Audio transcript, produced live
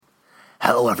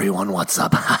Hello, everyone. What's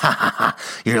up?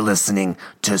 You're listening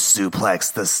to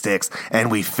Suplex the Sticks, and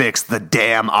we fixed the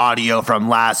damn audio from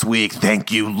last week.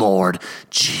 Thank you, Lord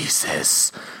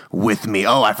Jesus. With me,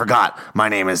 I forgot. My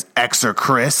name is Xer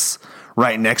Chris.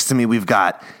 Right next to me, we've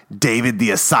got David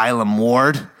the Asylum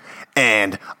Ward.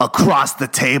 And across the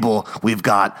table, we've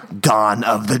got Dawn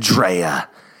of the Drea.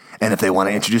 And if they want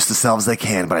to introduce themselves, they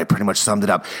can, but I pretty much summed it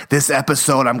up. This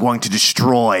episode, I'm going to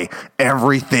destroy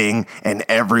everything and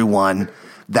everyone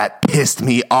that pissed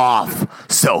me off.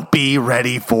 So be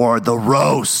ready for the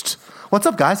roast. What's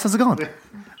up, guys? How's it going?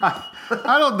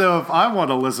 I don't know if I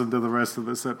want to listen to the rest of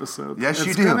this episode. Yes,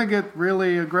 you do. It's going to get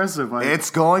really aggressive.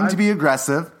 It's going to be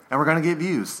aggressive, and we're going to get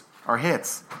views or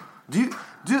hits.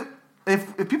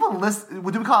 If people listen,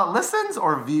 do we call it listens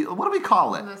or view? What do we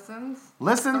call it? Listens.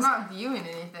 Listens? I'm not viewing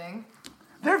anything.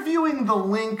 They're viewing the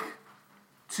link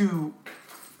to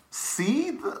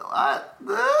see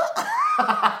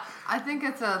I think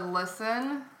it's a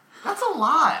listen. That's a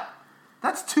lot.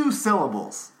 That's 2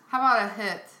 syllables. How about a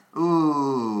hit?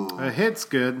 Ooh. A hit's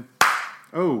good.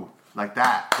 Oh. Like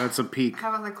that. That's a peak. How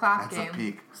about the clap That's game? a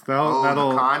peak.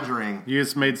 That'll The Conjuring. You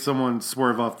just made someone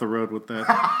swerve off the road with that.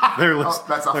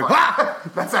 That's not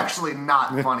funny. That's actually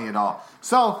not funny at all.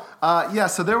 So,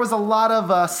 so there was a lot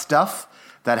of stuff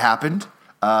that happened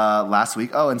last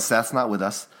week. Oh, and Seth's not with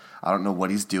us. I don't know what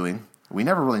he's doing. We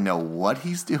never really know what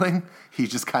he's doing. He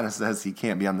just kind of says he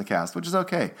can't be on the cast, which is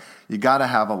okay. You got to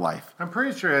have a life. I'm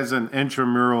pretty sure he has an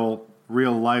intramural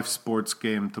real-life sports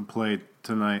game to play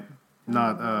tonight.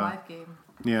 Not a live game.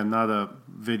 Yeah, not a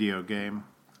video game.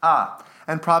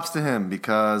 And props to him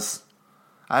because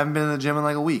I haven't been in the gym in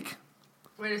like a week.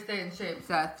 Way to stay in shape,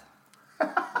 Seth.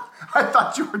 I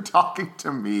thought you were talking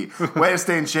to me. Way to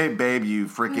stay in shape, babe, you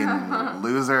freaking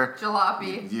loser.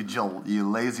 Jalopy. You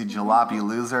lazy jalopy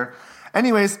loser.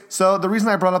 Anyways, so the reason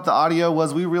I brought up the audio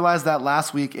was we realized that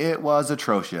last week it was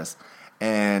atrocious.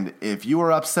 And if you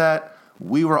were upset,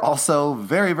 we were also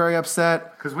very, very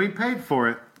upset. Because we paid for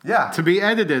it. Yeah. To be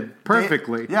edited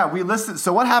perfectly. We listen.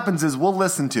 So what happens is we'll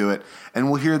listen to it,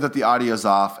 and we'll hear that the audio's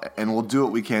off, and we'll do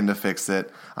what we can to fix it.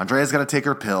 Andrea's got to take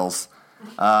her pills.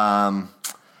 And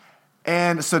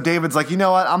so David's like, you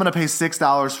know what? I'm going to pay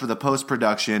 $6 for the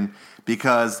post-production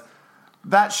because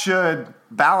that should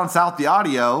balance out the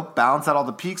audio, balance out all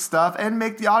the peak stuff, and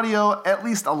make the audio at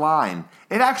least align.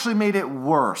 It actually made it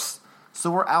worse. So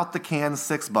we're out the can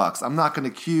 $6. I'm not going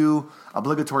to cue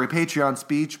obligatory Patreon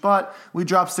speech, but we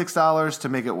dropped $6 to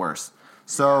make it worse.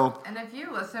 So, and if you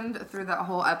listened through that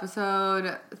whole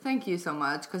episode, thank you so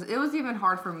much, because it was even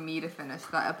hard for me to finish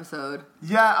that episode.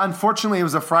 Yeah, unfortunately, it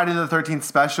was a Friday the 13th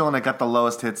special, and it got the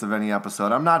lowest hits of any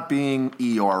episode. I'm not being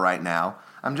Eeyore right now.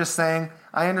 I'm just saying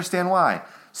I understand why.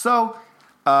 So,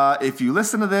 if you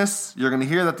listen to this, you're going to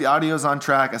hear that the audio is on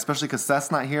track, especially because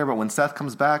Seth's not here. But when Seth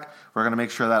comes back, we're going to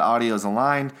make sure that audio is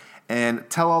aligned and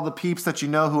tell all the peeps that you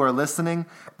know who are listening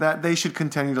that they should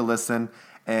continue to listen.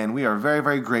 And we are very,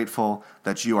 very grateful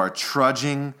that you are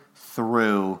trudging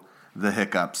through the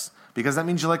hiccups because that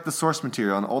means you like the source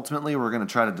material. And ultimately, we're going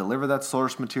to try to deliver that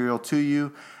source material to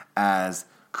you as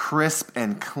crisp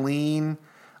and clean,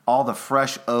 all the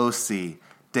fresh OC.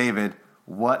 David,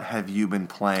 what have you been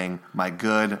playing, my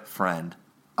good friend?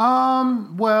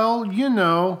 Well,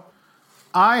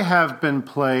 I have been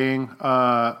playing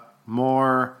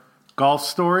more Golf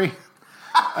Story.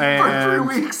 For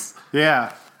 3 weeks.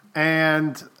 Yeah.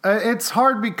 And it's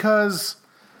hard because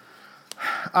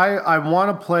I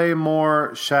want to play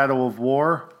more Shadow of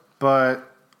War, but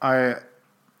I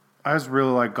just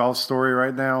really like Golf Story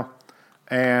right now.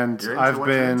 And I've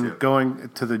been going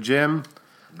to the gym.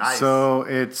 Nice. So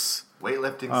it's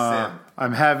weightlifting sim.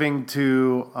 I'm having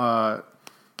to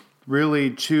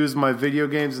really choose my video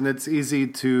games, and it's easy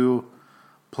to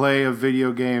play a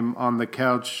video game on the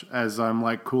couch as I'm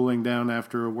like cooling down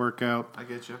after a workout. I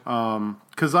get you.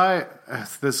 Because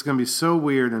this is going to be so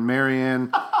weird, and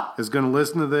Marianne is going to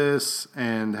listen to this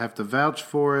and have to vouch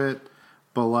for it.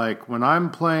 But like when I'm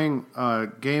playing a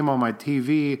game on my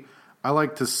TV, I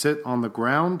like to sit on the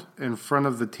ground in front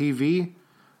of the TV.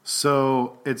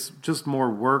 So it's just more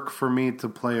work for me to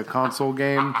play a console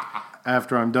game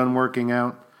after I'm done working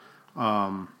out.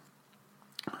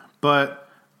 But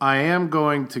I am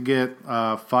going to get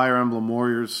Fire Emblem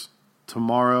Warriors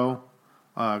tomorrow,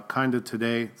 kind of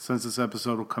today, since this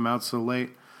episode will come out so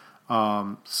late.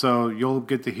 So you'll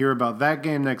get to hear about that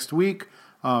game next week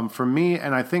from me.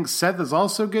 And I think Seth is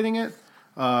also getting it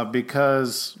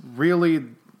because really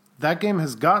that game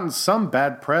has gotten some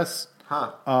bad press.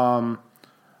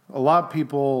 A lot of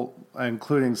people,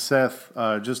 including Seth,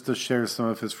 just to share some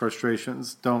of his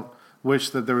frustrations, don't wish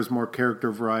that there was more character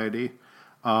variety.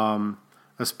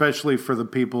 especially for the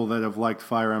people that have liked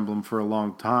Fire Emblem for a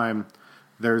long time,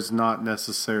 there's not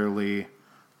necessarily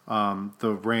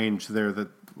the range there that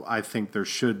I think there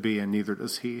should be, and neither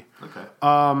does he. Okay.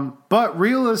 But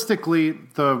realistically,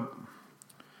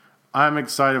 I'm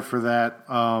excited for that.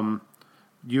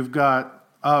 You've got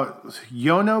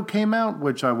Yono came out,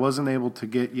 which I wasn't able to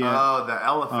get yet. Oh, the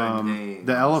elephant game.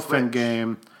 The elephant Switch.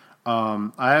 game.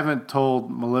 I haven't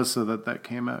told Melissa that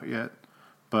came out yet,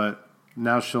 but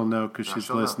now she'll know because she's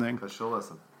listening. Because she'll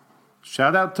listen.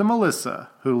 Shout out to Melissa,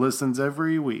 who listens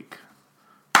every week.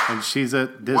 And she's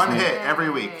at Disney. One hit every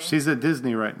week. She's at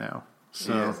Disney right now.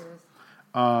 So, Yes.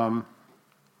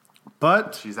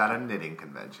 but She's at a knitting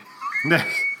convention.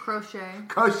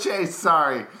 Crochet,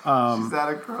 sorry. She's at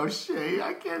a crochet.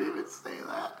 I can't even say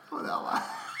that without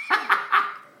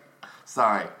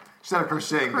Sorry. She's at a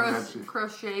crocheting convention.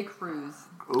 crochet cruise.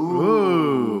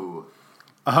 Ooh.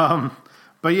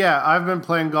 But yeah, I've been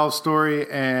playing Golf Story,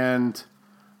 and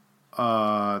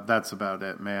that's about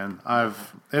it, man.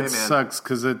 Sucks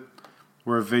because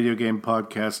we're a video game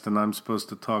podcast, and I'm supposed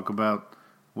to talk about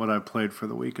what I played for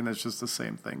the week, and it's just the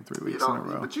same thing 3 weeks in a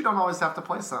row. But you don't always have to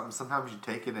play something. Sometimes you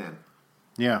take it in.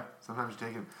 Yeah. Sometimes you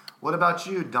take it in. What about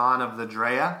you, Dawn of the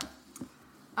Drea?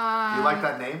 You like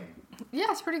that name?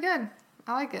 Yeah, it's pretty good.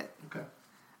 I like it. Okay.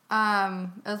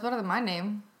 It was better than my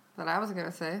name that I was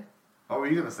gonna say. What were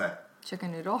you going to say?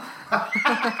 Chicken noodle.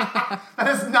 That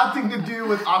has nothing to do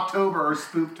with October or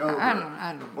Spooktober. I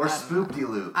don't Or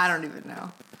Spoop-de-loops. I don't even know.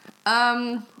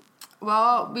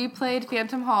 Well, we played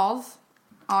Phantom Halls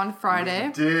on Friday.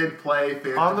 We did play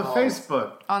Phantom On the Halls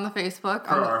Facebook. On the Facebook.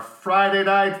 for our Friday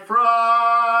Night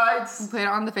Frights. We played it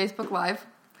on the Facebook Live.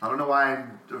 I don't know why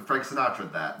Frank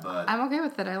Sinatra'd that, but I'm okay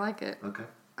with it. I like it. okay.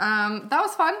 That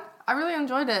was fun. I really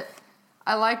enjoyed it.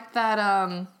 I liked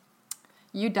that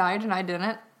you died and I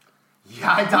didn't.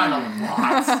 Yeah, I died a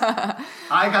lot.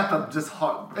 I got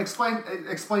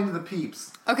explain to the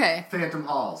peeps. Okay. Phantom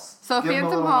Halls. So Give 'em a Phantom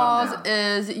little Halls rundown.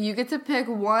 is you get to pick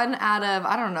one out of,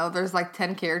 I don't know, there's like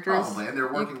 10 characters. Probably, and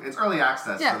they're working. It's early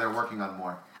access, Yeah. so they're working on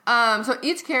more. So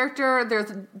each character,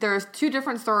 there's 2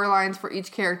 different storylines for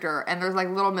each character, and there's like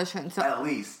little missions. So At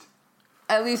least.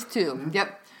 At least 2. Mm-hmm.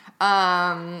 Yep.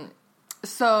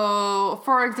 So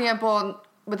for example,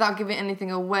 without giving anything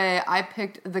away, I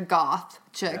picked the goth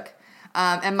chick.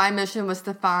 And my mission was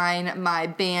to find my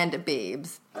band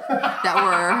babes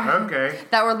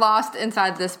that were lost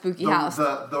inside this spooky house.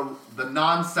 The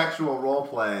non-sexual role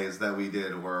plays that we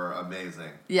did were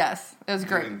amazing. Yes, it was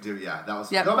great. That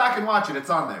was. Yep. Go back and watch it. It's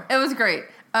on there. It was great.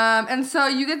 And so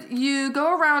you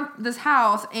go around this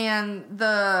house, and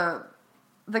the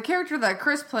character that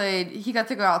Chris played, he got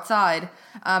to go outside,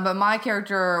 but my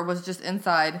character was just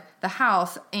inside the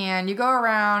house. And you go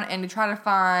around and you try to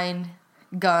find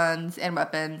guns and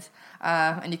weapons,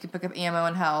 and you can pick up ammo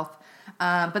and health.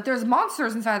 But there's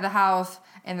monsters inside the house,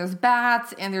 and there's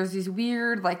bats, and there's these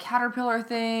weird like caterpillar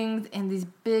things, and these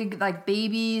big like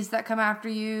babies that come after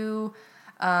you.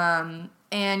 And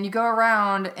you go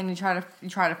around and you try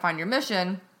to find your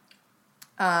mission,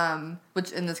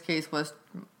 which in this case was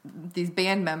these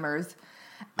band members,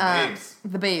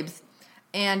 the babes,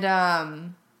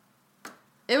 and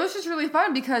it was just really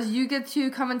fun because you get to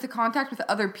come into contact with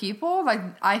other people. Like,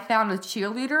 I found a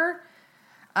cheerleader,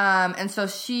 and so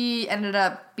she ended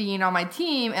up being on my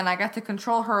team, and I got to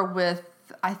control her with,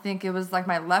 I think it was like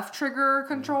my left trigger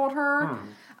controlled her.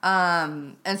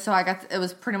 And so it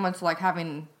was pretty much like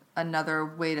having another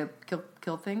way to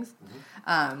kill things.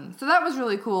 So that was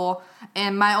really cool.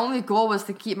 And my only goal was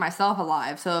to keep myself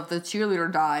alive. So if the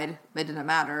cheerleader died, it didn't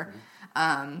matter.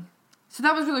 So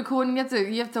that was really cool, and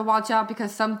you have to watch out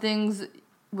because some things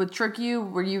would trick you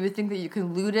where you would think that you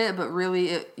can loot it, but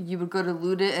really you would go to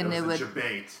loot it and it would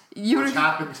debate. Which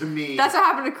happened to me. That's what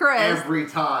happened to Chris every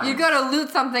time. You go to loot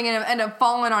something and it end up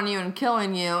falling on you and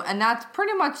killing you, and that's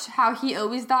pretty much how he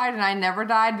always died, and I never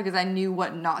died because I knew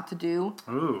what not to do.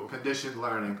 Ooh, conditioned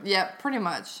learning. Yep, pretty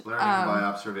much. Learning by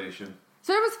observation.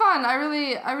 So it was fun. I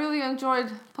really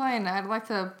enjoyed playing it. I'd like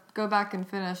to go back and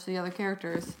finish the other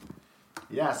characters.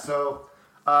 Yeah, so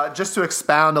just to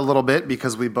expound a little bit,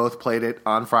 because we both played it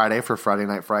on Friday for Friday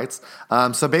Night Frights.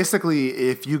 So basically,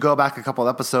 if you go back a couple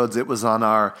episodes, it was on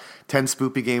our 10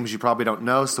 spoopy games you probably don't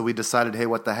know. So we decided, hey,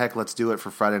 what the heck, let's do it for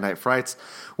Friday Night Frights,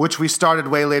 which we started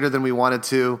way later than we wanted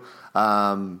to.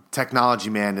 Technology,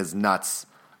 man, is nuts.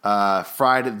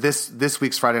 This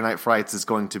week's Friday Night Frights is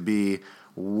going to be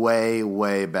way,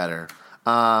 way better.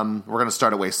 We're going to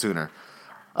start it way sooner.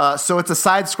 So it's a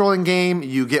side-scrolling game.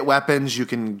 You get weapons. You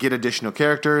can get additional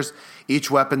characters.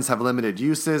 Each weapons have limited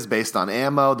uses based on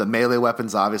ammo. The melee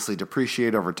weapons obviously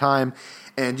depreciate over time.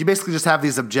 And you basically just have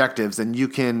these objectives, and you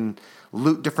can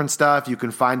loot different stuff. You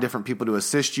can find different people to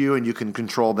assist you, and you can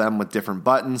control them with different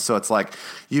buttons. So it's like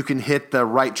you can hit the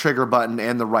right trigger button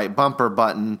and the right bumper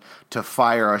button to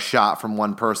fire a shot from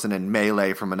one person and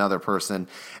melee from another person.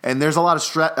 And there's a lot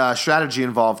of strategy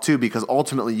involved too, because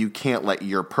ultimately you can't let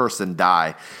your person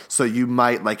die. So you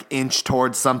might like inch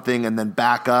towards something and then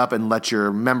back up and let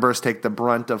your members take the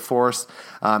brunt of force.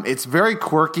 It's very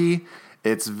quirky.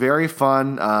 It's very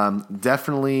fun.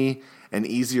 Definitely an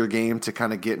easier game to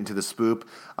kind of get into the spoop.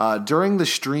 During the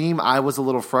stream, I was a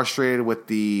little frustrated with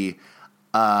the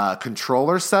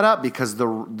controller setup because the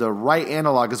right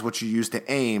analog is what you use to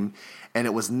aim, and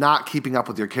it was not keeping up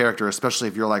with your character, especially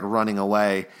if you're like running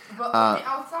away. But only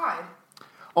outside.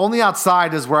 Only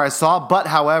outside is where I saw, but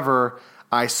however,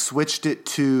 I switched it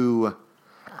to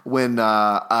when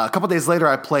a couple days later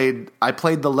I played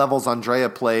the levels Andrea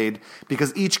played,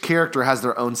 because each character has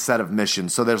their own set of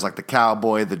missions. So there's like the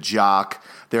cowboy, the jock,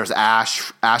 there's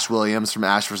Ash Williams from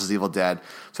Ash vs. Evil Dead.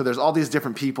 So there's all these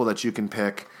different people that you can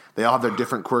pick. They all have their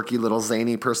different quirky little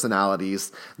zany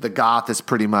personalities. The goth is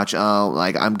pretty much,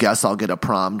 I guess I'll get a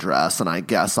prom dress and I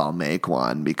guess I'll make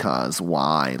one because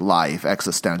why? Life,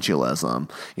 existentialism,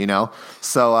 you know?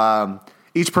 So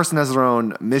each person has their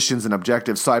own missions and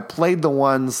objectives. So I played the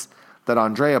ones that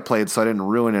Andrea played so I didn't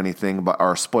ruin anything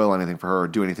or spoil anything for her or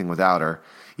do anything without her,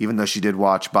 even though she did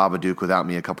watch Babadook without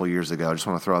me a couple years ago. I just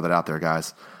want to throw that out there,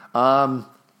 guys.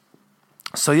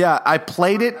 So yeah, I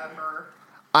played it.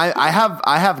 I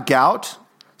have gout,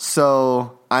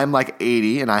 so I'm like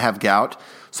 80 and I have gout.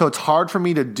 So it's hard for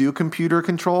me to do computer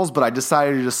controls, but I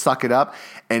decided to just suck it up,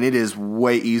 and it is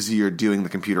way easier doing the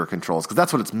computer controls because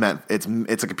that's what it's meant. It's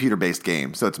a computer-based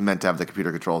game, so it's meant to have the computer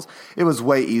controls. It was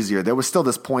way easier. There was still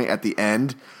this point at the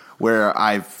end where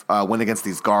I've went against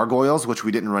these gargoyles, which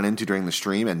we didn't run into during the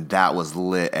stream, and that was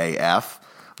lit AF.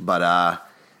 But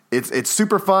it's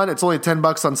super fun. It's only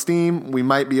 $10 on Steam. We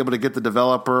might be able to get the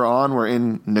developer on. We're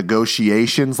in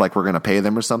negotiations, like we're going to pay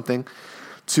them or something,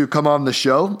 to come on the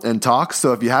show and talk.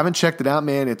 So if you haven't checked it out,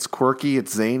 man, it's quirky,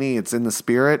 it's zany, it's in the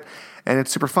spirit, and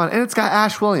it's super fun. And it's got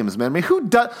Ash Williams, man. I mean, who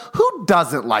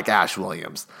doesn't like Ash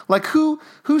Williams? Like who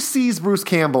sees Bruce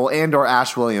Campbell and or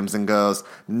Ash Williams and goes,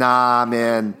 nah,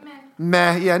 man,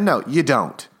 meh. Yeah, no, you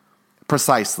don't.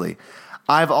 Precisely.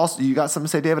 You got something to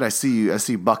say, David? I see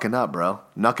you bucking up, bro.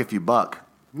 Nuck if you buck.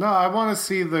 No, I want to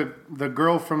see the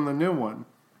girl from the new one.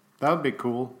 That would be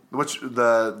cool. Which,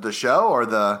 the show or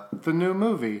the new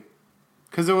movie?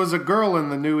 Because it was a girl in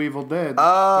the new Evil Dead.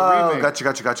 Oh,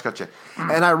 gotcha.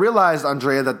 And I realized,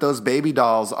 Andrea, that those baby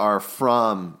dolls are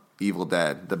from Evil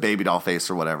Dead. The baby doll face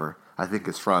or whatever, I think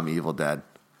is from Evil Dead.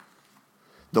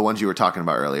 The ones you were talking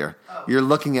about earlier. Oh. You're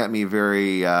looking at me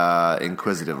very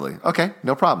inquisitively. Okay,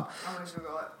 no problem. I'm going to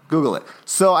Google it.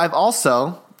 So I've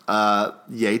also,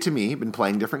 yay to me, been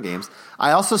playing different games.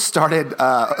 I also started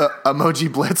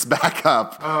Emoji Blitz back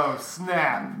up. Oh,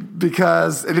 snap.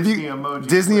 Because Disney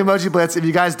Emoji Blitz, if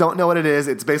you guys don't know what it is,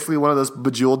 it's basically one of those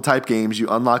Bejeweled type games. You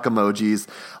unlock emojis,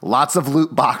 lots of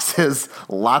loot boxes,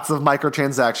 lots of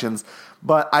microtransactions.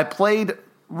 But I played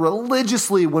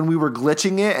religiously when we were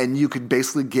glitching it, and you could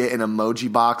basically get an emoji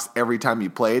box every time you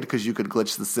played because you could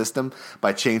glitch the system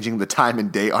by changing the time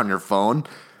and date on your phone.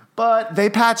 But they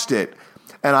patched it.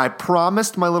 And I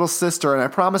promised my little sister, and I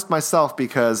promised myself,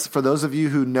 because for those of you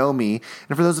who know me,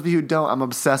 and for those of you who don't, I'm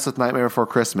obsessed with Nightmare Before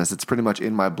Christmas. It's pretty much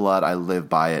in my blood. I live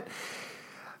by it.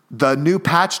 The new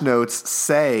patch notes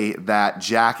say that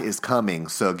Jack is coming.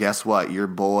 So guess what? Your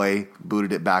boy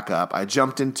booted it back up. I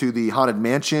jumped into the Haunted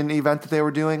Mansion event that they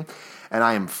were doing, and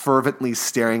I am fervently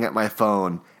staring at my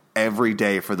phone every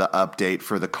day for the update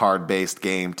for the card-based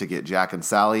game to get Jack and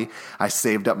Sally. I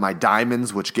saved up my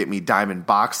diamonds, which get me diamond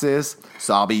boxes,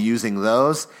 so I'll be using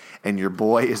those. And your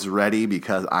boy is ready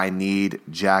because I need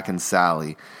Jack and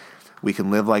Sally. We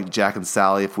can live like Jack and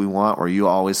Sally if we want, or You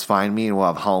Always Find Me, and we'll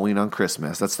have Halloween on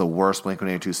Christmas. That's the worst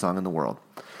Blink-182 song in the world.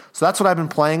 So that's what I've been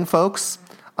playing, folks.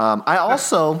 I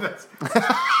also...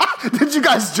 Did you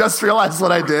guys just realize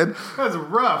what I did? That's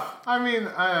rough. I mean...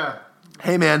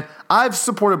 Hey, man, I've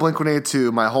supported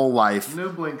Blink-182 my whole life.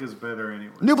 New Blink is better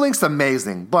anyway. New Blink's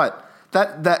amazing, but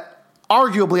that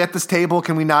arguably at this table,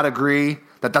 can we not agree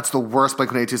that that's the worst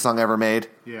Blink-182 song ever made?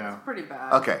 Yeah. It's pretty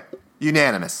bad. Okay.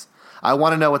 Unanimous. I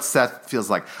want to know what Seth feels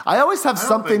like. I always have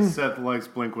something... I don't think Seth likes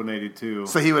Blink-182.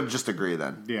 So he would just agree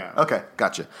then? Yeah. Okay,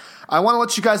 gotcha. I want to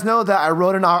let you guys know that I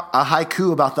wrote a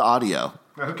haiku about the audio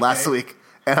last week,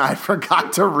 and I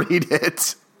forgot to read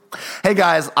it. Hey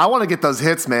guys, I want to get those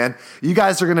hits, man. You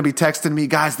guys are going to be texting me,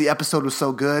 guys, the episode was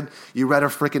so good. You read a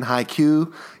freaking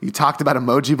haiku. You talked about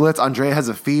Emoji Blitz. Andrea has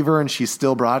a fever and she's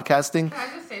still broadcasting. Can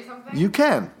I just say something? You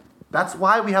can. That's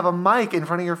why we have a mic in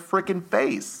front of your freaking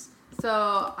face.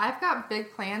 So I've got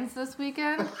big plans this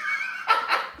weekend.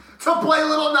 To play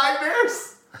Little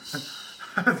Nightmares?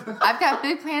 I've got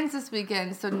big plans this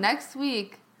weekend. So next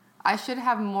week, I should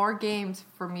have more games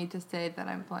for me to say that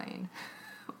I'm playing.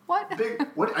 What?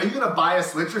 What? Are you going to buy a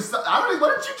Switch or something?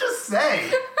 What did you just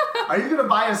say? Are you going to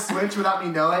buy a Switch without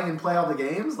me knowing and play all the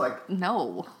games?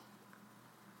 No.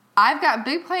 I've got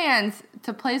big plans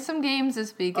to play some games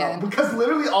this weekend. Because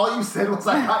literally all you said was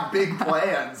I got big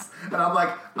plans. And I'm like,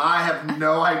 I have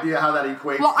no idea how that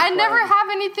equates to I never playing. have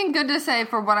anything good to say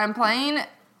for what I'm playing,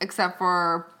 except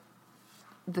for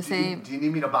the same. Do you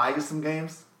need me to buy you some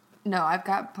games? No, I've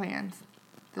got plans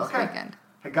this weekend.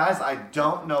 Hey guys, I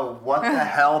don't know what the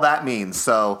hell that means.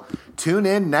 So tune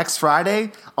in next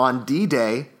Friday on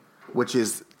D-Day, which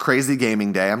is Crazy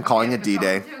Gaming Day. I'm calling it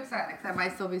D-Day. I'm too excited because I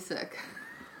might still be sick.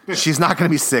 She's not going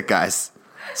to be sick, guys.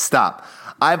 Stop.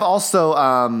 I've also,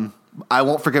 I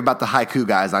won't forget about the haiku,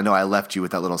 guys. I know I left you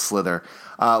with that little slither.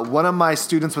 One of my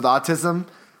students with autism,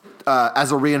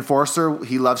 as a reinforcer,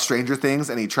 he loves Stranger Things,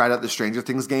 and he tried out the Stranger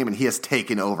Things game, and he has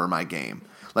taken over my game.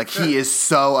 He is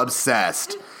so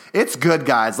obsessed. It's good,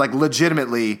 guys.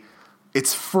 Legitimately,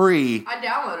 it's free. I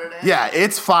downloaded it. Yeah,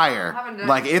 it's fire.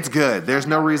 It's good. There's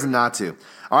no reason not to.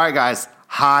 All right, guys.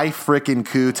 High frickin'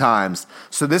 coup times.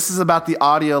 So this is about the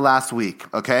audio last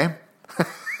week, okay?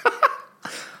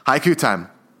 Haiku time.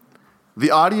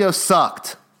 The audio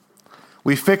sucked.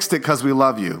 We fixed it because we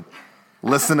love you.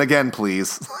 Listen again,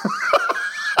 please.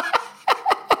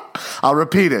 I'll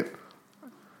repeat it.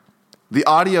 The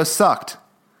audio sucked.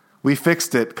 We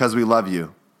fixed it because we love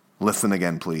you. Listen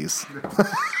again, please.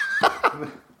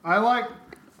 I like...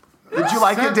 Did you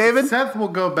like it, David? Seth will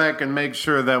go back and make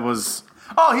sure that was...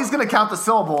 Oh, he's going to count the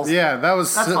syllables. Yeah, that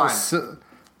was... That's fine.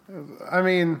 I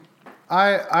mean,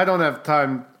 I don't have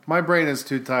time. My brain is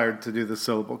too tired to do the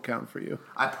syllable count for you.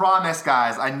 I promise,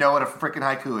 guys, I know what a freaking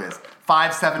haiku is.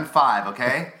 575,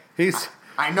 okay?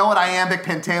 I know what iambic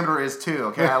pentameter is, too,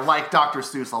 okay? I like Dr.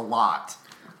 Seuss a lot.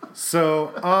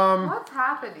 So, What's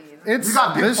happening? this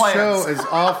plans. show is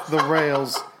off the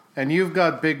rails, and you've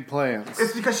got big plans.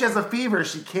 It's because she has a fever.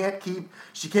 She can't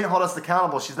hold us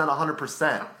accountable. She's not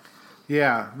 100%.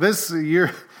 Yeah, this is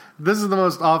the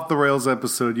most off the rails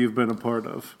episode you've been a part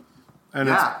of, and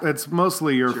it's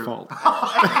mostly your fault.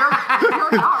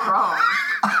 You're not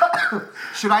wrong.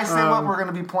 Should I say what we're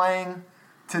going to be playing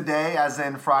today, as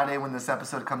in Friday when this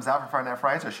episode comes out for Friday Night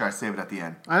Fridays, or should I save it at the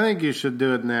end? I think you should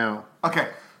do it now. Okay,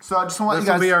 so I just want This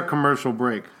you guys. will be our commercial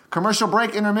break. Commercial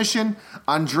break, intermission.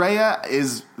 Andrea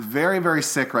is very, very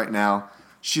sick right now.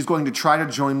 She's going to try to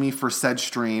join me for said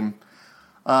stream.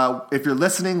 If you're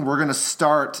listening, we're going to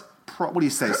start,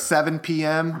 7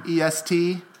 p.m.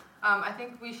 EST? I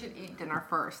think we should eat dinner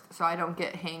first, so I don't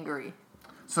get hangry.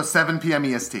 So 7 p.m.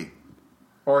 EST.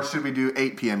 Or should we do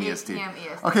 8 p.m. EST? 8 p.m.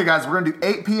 EST. Okay, guys, we're going to do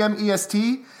 8 p.m.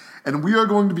 EST, and we are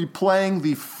going to be playing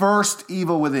the first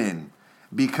Evil Within,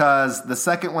 because the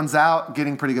second one's out,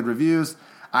 getting pretty good reviews.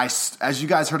 As you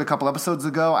guys heard a couple episodes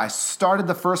ago, I started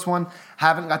the first one,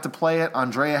 haven't got to play it.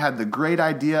 Andrea had the great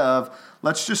idea of,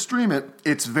 let's just stream it.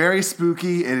 It's very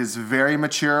spooky. It is very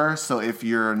mature. So if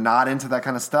you're not into that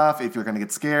kind of stuff, if you're going to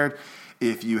get scared,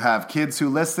 if you have kids who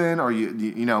listen, or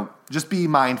you know, just be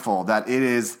mindful that it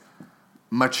is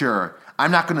mature.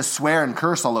 I'm not going to swear and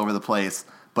curse all over the place,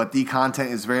 but the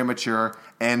content is very mature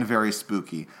and very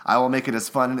spooky. I will make it as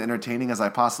fun and entertaining as I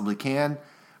possibly can.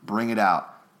 Bring it out.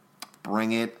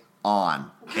 Bring it on.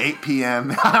 8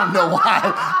 p.m. I don't know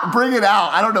why. Bring it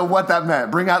out. I don't know what that meant.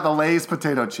 Bring out the Lay's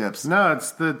potato chips. No, it's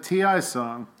the T.I.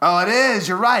 song. Oh, it is.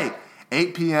 You're right.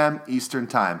 8 p.m. Eastern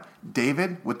Time.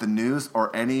 David, with the news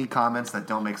or any comments that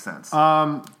don't make sense?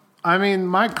 I mean,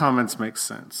 my comments make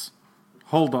sense.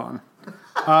 Hold on.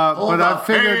 I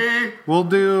figured we'll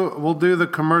do the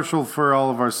commercial for all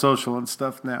of our social and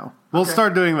stuff now. We'll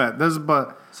start doing that. This is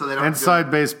So they don't have to inside do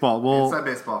it. baseball. Inside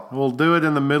baseball. We'll do it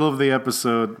in the middle of the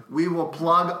episode. We will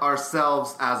plug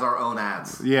ourselves as our own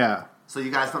ads. Yeah. So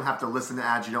you guys don't have to listen to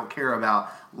ads you don't care about,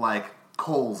 like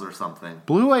Kohl's or something.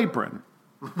 Blue Apron.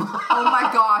 Oh my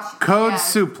gosh. Code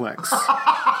yes. Suplex.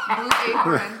 Blue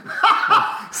Apron.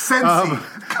 Sensi.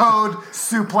 Code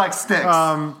Suplex Sticks.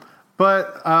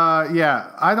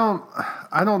 Yeah, I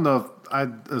don't know if I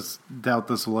just doubt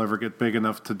this will ever get big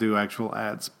enough to do actual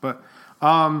ads, but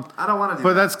I don't want to do but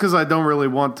that. that's because I don't really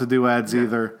want to do ads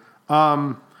either.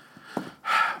 But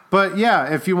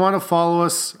yeah, if you want to follow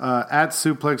us at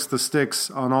Suplex the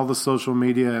Sticks on all the social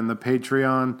media and the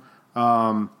Patreon,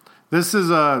 this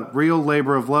is a real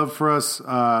labor of love for us.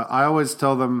 I always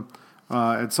tell them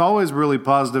it's always really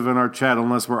positive in our chat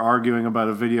unless we're arguing about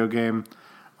a video game,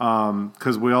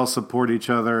 because we all support each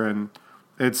other, and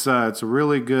it's a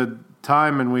really good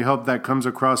time, and we hope that comes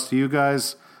across to you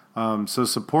guys. So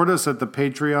support us at the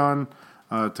Patreon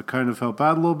to kind of help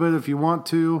out a little bit if you want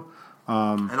to.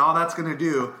 And all that's going to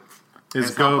do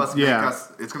is help us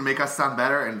it's going to make us sound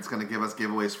better, and it's going to give us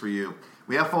giveaways for you.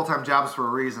 We have full-time jobs for a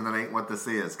reason. That ain't what this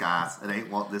is, guys. It ain't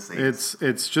what this is.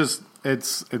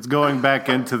 It's going back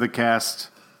into the cast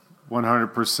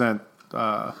 100%.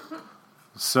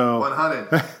 So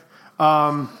 100.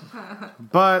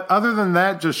 But other than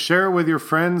that, just share it with your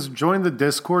friends. Join the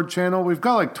Discord channel. We've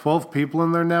got like 12 people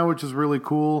in there now, which is really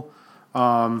cool.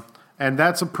 And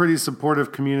that's a pretty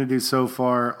supportive community so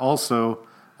far. Also,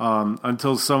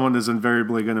 until someone is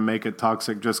invariably going to make it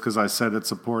toxic just because I said it's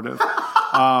supportive.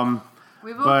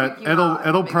 But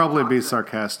it'll probably be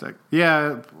sarcastic.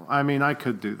 Yeah, I mean, I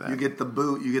could do that. You get the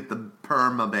boot. You get the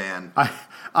perma ban.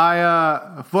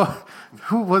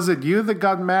 Who was it? You that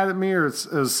got mad at me, or it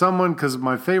was someone? Because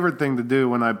my favorite thing to do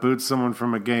when I boot someone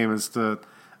from a game is to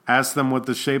ask them what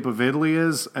the shape of Italy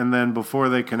is, and then before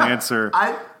they can answer,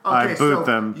 I boot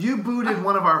them. You booted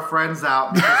one of our friends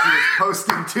out because he was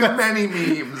posting too many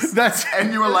memes.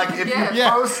 And you were like, if you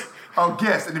post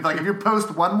GIFs, and if you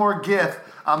post one more GIF,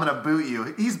 I'm gonna boot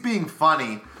you. He's being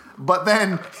funny. But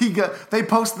then they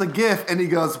post the GIF and he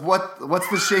goes, what's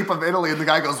the shape of Italy? And the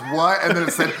guy goes, what? And then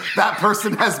it said, that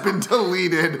person has been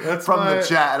deleted from the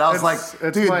chat. And I was like,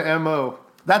 dude, my MO.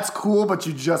 That's cool, but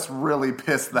you just really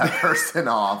pissed that person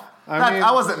off.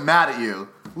 I wasn't mad at you.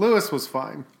 Lewis was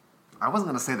fine. I wasn't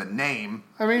going to say the name.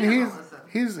 I mean, he doesn't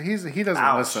listen. He doesn't.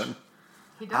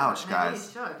 Ouch, guys.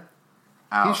 He should.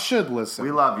 Ouch. He should listen.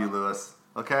 We love you, Lewis.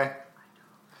 Okay?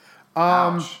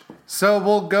 So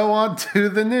we'll go on to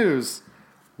the news.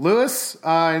 Lewis,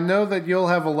 I know that you'll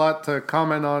have a lot to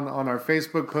comment on our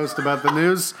Facebook post about the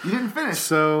news. You didn't finish.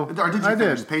 So or did you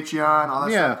finish? Patreon, all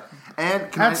that stuff.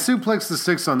 And Suplex the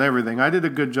Six on everything. I did a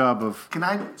good job of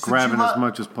grabbing as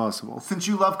much as possible. Since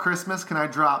you love Christmas, can I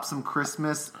drop some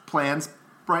Christmas plans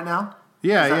right now?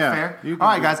 Yeah, Is that fair? All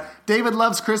right, guys. David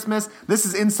loves Christmas. This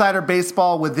is Insider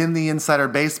Baseball within the Insider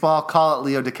Baseball. Call it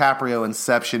Leo DiCaprio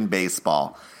Inception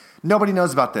Baseball. Nobody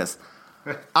knows about this.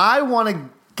 I want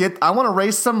to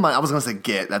raise some money. I was going to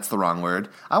say that's the wrong word.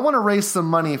 I want to raise some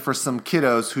money for some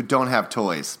kiddos who don't have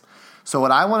toys. So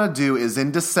what I want to do is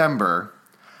in December,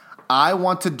 I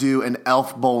want to do an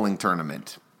elf bowling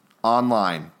tournament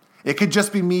online. It could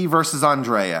just be me versus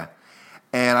Andrea.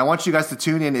 And I want you guys to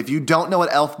tune in. If you don't know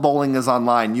what elf bowling is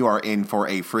online, you are in for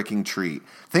a freaking treat.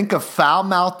 Think of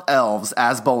foul-mouthed elves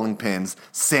as bowling pins.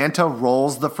 Santa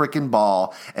rolls the freaking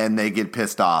ball, and they get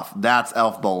pissed off. That's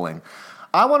elf bowling.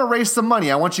 I want to raise some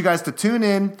money. I want you guys to tune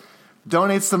in,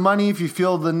 donate some money if you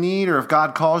feel the need, or if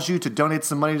God calls you to donate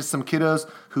some money to some kiddos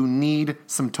who need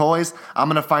some toys. I'm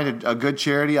going to find a good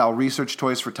charity. I'll research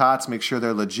Toys for Tots, make sure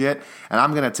they're legit, and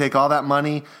I'm going to take all that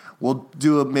money. We'll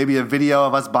do maybe a video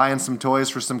of us buying some toys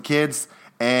for some kids,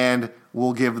 and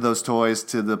we'll give those toys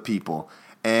to the people.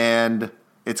 And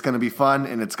it's going to be fun,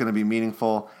 and it's going to be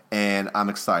meaningful, and I'm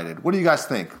excited. What do you guys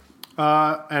think?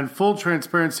 And full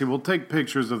transparency, we'll take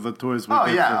pictures of the toys we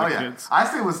get for the kids. I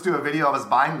say let's do a video of us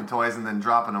buying the toys and then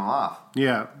dropping them off.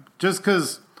 Yeah, just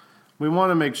because we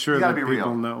want to make sure that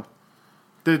people know.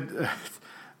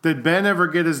 Did Ben ever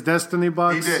get his Destiny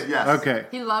box? He did, yes. Okay.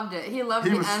 He loved it. He loved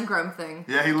the engram thing.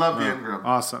 Yeah, he loved the engram.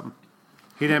 Awesome.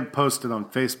 He didn't post it on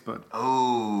Facebook.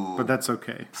 Oh. But that's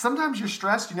okay. Sometimes you're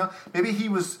stressed, Maybe he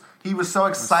was so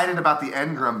excited about the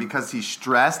engram because he's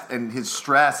stressed, and his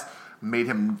stress made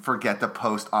him forget to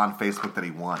post on Facebook that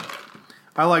he won.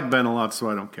 I like Ben a lot,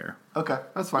 so I don't care. Okay,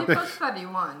 that's fine. He posted that he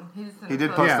won. He did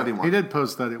post that he won. He did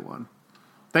post that he won.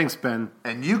 Thanks, Ben.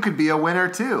 And you could be a winner,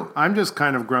 too. I'm just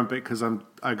kind of grumpy because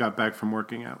I got back from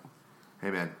working out. Hey,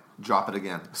 man, drop it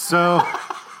again. So,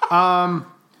 what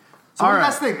do you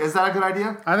guys think? Is that a good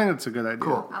idea? I think it's a good idea.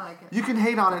 Cool. I like it. You can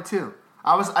hate on it, too.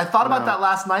 I thought about that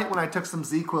last night when I took some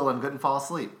Z-Quil and couldn't fall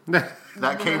asleep.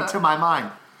 That came to my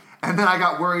mind. And then I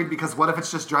got worried because what if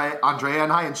it's just Andrea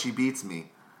and I and she beats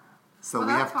me? So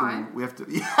we have to.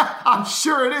 Yeah, I'm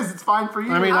sure it is. It's fine for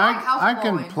you. I mean, I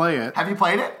can play it. Have you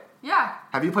played it? Yeah.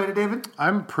 Have you played it, David?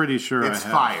 I'm pretty sure it's I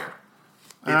have. Fire.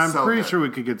 And I'm pretty sure we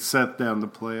could get Seth down to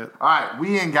play it. All right,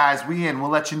 we in, guys. We in.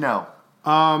 We'll let you know.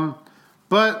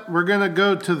 But we're going to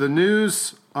go to the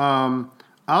news.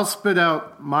 I'll spit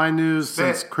out my news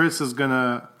since Chris is going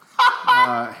to...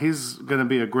 he's going to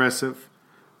be aggressive.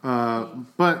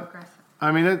 But,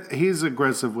 I mean, he's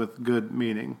aggressive with good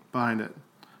meaning behind it.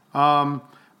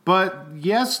 But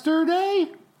yesterday,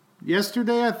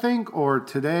 I think, or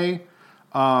today,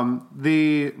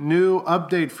 the new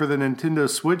update for the Nintendo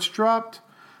Switch dropped,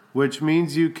 which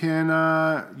means you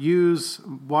can use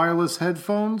wireless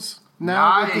headphones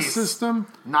now with the system.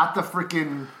 Not the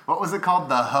freaking, what was it called?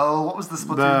 The Ho? What was the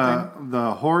Splatoon thing?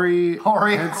 The Hori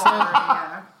headset.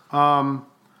 Yeah.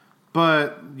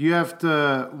 But you have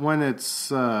to, when it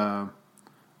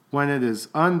is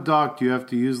undocked, you have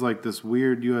to use like this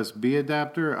weird USB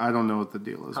adapter. I don't know what the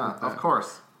deal is with that. Of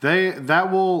course.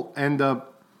 That will end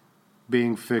up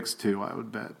being fixed too, I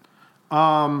would bet.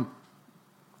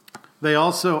 They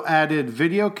also added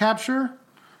video capture.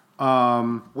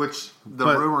 Which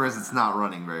rumor is it's not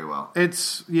running very well. It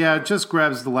just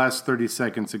grabs the last 30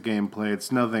 seconds of gameplay.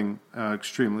 It's nothing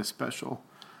extremely special.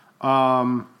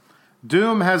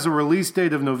 Doom has a release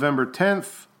date of November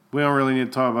 10th. We don't really need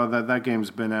to talk about that. That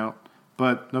game's been out.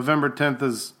 But November 10th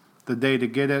is the day to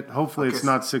get it. Hopefully it's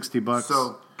not $60.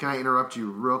 So can I interrupt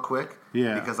you real quick?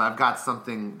 Yeah. Because I've got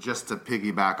something just to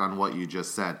piggyback on what you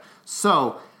just said.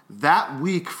 So that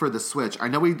week for the Switch, I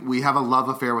know we have a love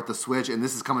affair with the Switch, and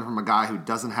this is coming from a guy who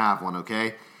doesn't have one,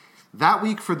 okay? That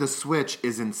week for the Switch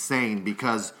is insane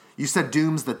because you said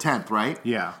Doom's the 10th, right?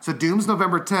 Yeah. So Doom's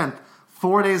November 10th.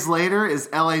 4 days later is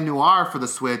LA Noire for the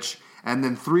Switch, and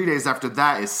then 3 days after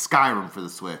that is Skyrim for the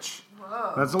Switch.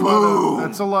 Whoa.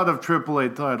 That's a lot of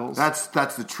AAA titles. That's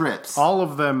the trips. All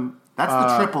of them. That's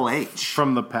the Triple H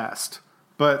from the past.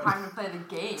 But Time to play the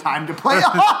game. Time to play.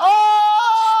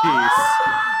 Jeez.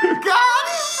 Got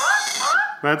it.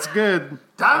 That's good.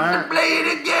 Time to play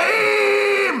the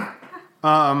game.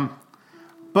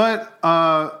 But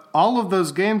all of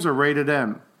those games are rated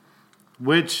M,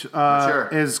 which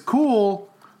is cool.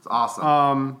 It's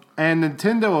awesome. And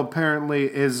Nintendo apparently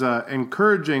is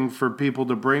encouraging for people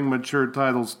to bring mature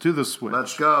titles to the Switch.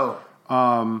 Let's go.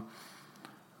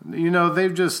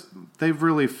 They've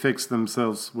really fixed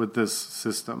themselves with this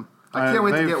system. I can't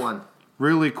wait to get one.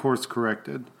 Really course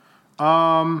corrected.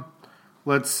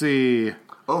 Let's see.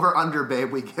 Over under,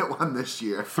 babe, we get one this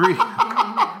year. 3.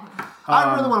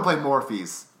 I really want to play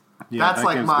Morphees. Yeah, that's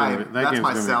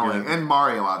my selling. And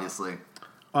Mario, obviously.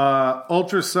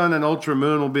 Ultra Sun and Ultra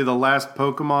Moon will be the last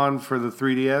Pokemon for the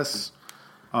 3DS.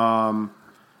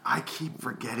 I keep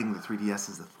forgetting the 3DS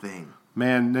is a thing.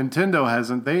 Man, Nintendo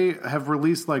hasn't. They have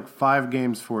released like 5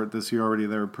 games for it this year already.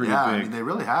 They were pretty big. I mean, they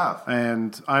really have.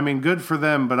 And, I mean, good for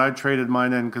them, but I traded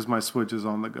mine in because my Switch is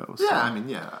on the go. So. Yeah, I mean,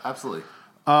 yeah, absolutely.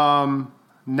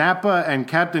 Nappa and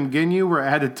Captain Ginyu were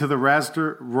added to the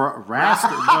roster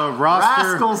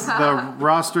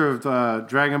of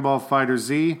Dragon Ball Fighter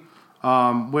Z,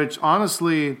 which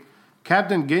honestly,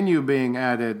 Captain Ginyu being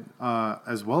added,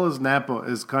 as well as Nappa,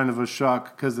 is kind of a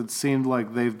shock because it seemed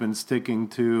like they've been sticking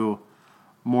to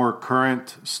more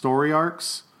current story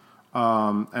arcs,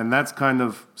 and that's kind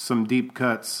of some deep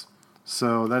cuts.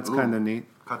 So that's kind of neat.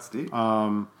 Cuts deep.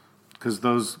 Because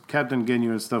those Captain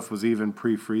Ginyu and stuff was even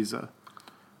pre-Frieza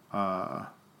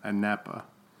and Nappa.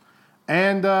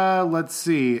 And let's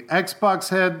see. Xbox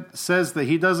Head says that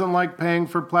he doesn't like paying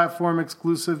for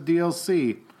platform-exclusive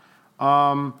DLC.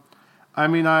 I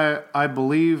mean, I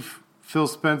believe Phil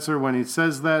Spencer when he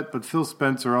says that, but Phil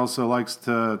Spencer also likes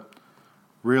to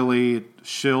really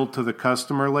shill to the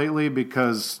customer lately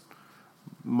because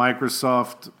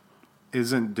Microsoft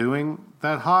isn't doing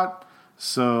that hot.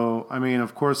 So, I mean,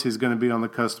 of course he's going to be on the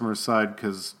customer side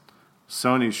because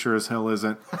Sony sure as hell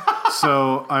isn't.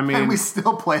 So, I mean... and we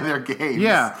still play their games.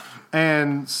 Yeah.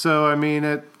 And so, I mean,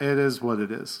 it is what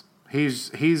it is. He's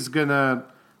going to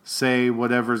say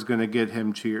whatever's going to get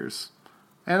him cheers.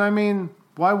 And, I mean,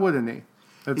 why wouldn't he?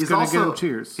 It's going to get him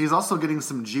cheers. He's also getting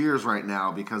some jeers right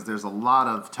now because there's a lot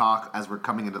of talk as we're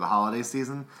coming into the holiday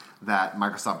season that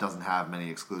Microsoft doesn't have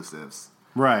many exclusives.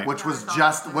 Right. Which was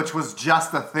just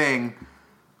a thing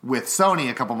with Sony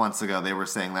a couple months ago. They were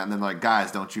saying that, and then like,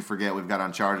 guys, don't you forget we've got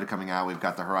Uncharted coming out, we've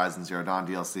got the Horizon Zero Dawn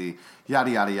DLC, yada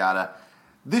yada yada.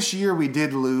 This year we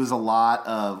did lose a lot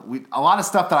of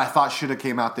stuff that I thought should have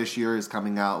came out this year is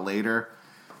coming out later.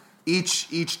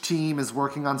 Each team is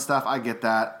working on stuff. I get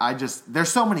that. There's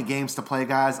so many games to play,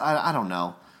 guys. I don't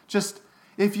know. Just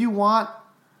if you want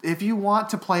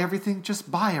to play everything, just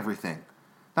buy everything.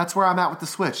 That's where I'm at with the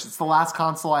Switch. It's the last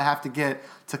console I have to get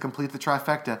to complete the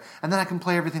trifecta, and then I can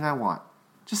play everything I want.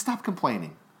 Just stop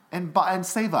complaining and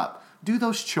save up. Do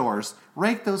those chores,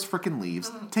 rake those freaking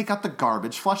leaves, take out the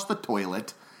garbage, flush the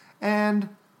toilet, and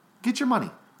get your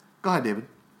money. Go ahead, David.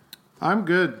 I'm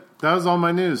good. That was all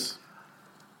my news.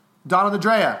 Donna the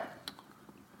Drea.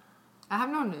 I have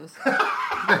no news.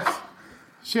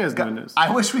 She has no news.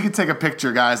 I wish we could take a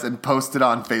picture, guys, and post it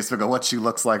on Facebook of what she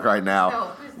looks like right now.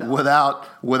 No, please don't.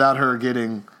 Without her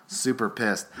getting super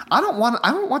pissed. I don't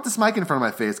want this mic in front of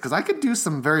my face because I could do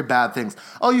some very bad things.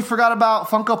 Oh, you forgot about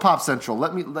Funko Pop Central.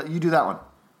 Let you do that one.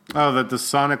 Oh, that the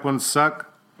Sonic ones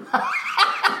suck?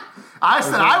 I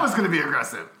said I was going to be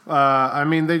aggressive. I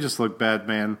mean, they just look bad,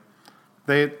 man.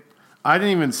 I didn't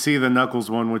even see the Knuckles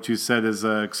one, which you said is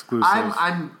exclusive.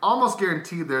 I'm almost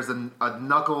guaranteed there's a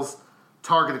Knuckles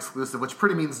Target exclusive, which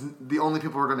pretty means the only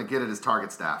people who are going to get it is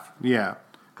Target staff. Yeah.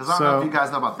 Because I don't know if you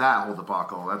guys know about that whole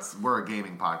debacle. We're a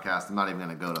gaming podcast. I'm not even going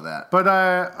to go to that. But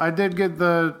I did get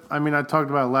I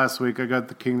talked about it last week. I got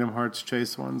the Kingdom Hearts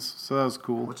Chase ones, so that was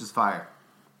cool. Which is fire.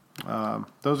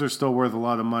 Those are still worth a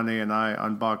lot of money, and I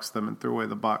unboxed them and threw away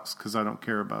the box because I don't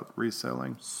care about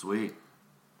reselling. Sweet.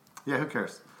 Yeah, who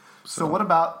cares? So what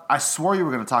about, I swore you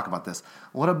were going to talk about this.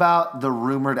 What about the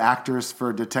rumored actors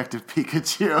for Detective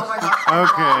Pikachu?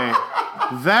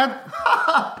 Oh Okay.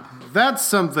 That's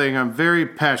something I'm very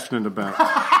passionate about.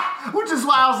 Which is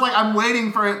why I was like, I'm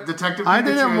waiting for Detective Pikachu. I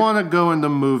didn't want to go into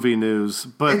movie news,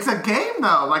 but... It's a game,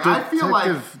 though. Like, I feel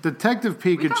like... Detective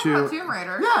Pikachu... We talked about Tomb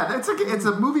Raider. Yeah, it's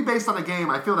a movie based on a game.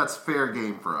 I feel that's fair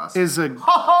game for us. It's like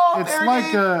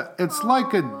a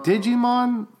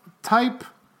Digimon type,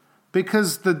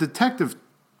 because the Detective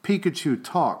Pikachu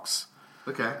talks.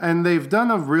 Okay. And they've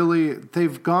gone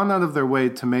out of their way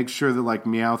to make sure that like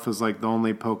Meowth is like the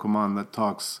only Pokemon that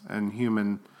talks in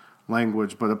human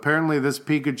language. But apparently this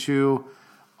Pikachu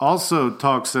also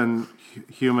talks in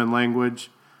human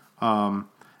language. And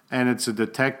it's a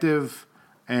detective.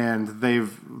 And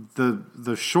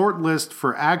the short list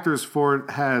for actors for it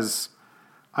has,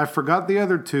 I forgot the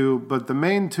other two, but the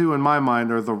main two in my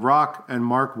mind are The Rock and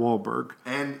Mark Wahlberg.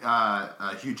 And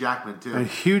Hugh Jackman, too. And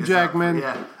Hugh Jackman.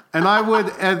 Yeah. And I would,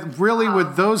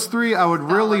 with those three, I would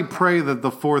really pray that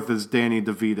the fourth is Danny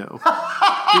DeVito.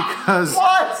 Because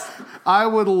What? I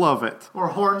would love it. Or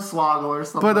Hornswoggle or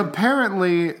something. But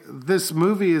apparently, this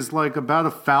movie is like about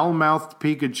a foul-mouthed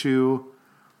Pikachu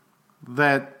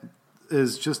that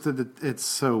is just it's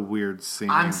so weird seeing.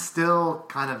 I'm still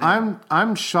kind of...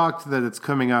 I'm shocked that it's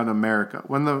coming out in America.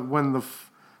 When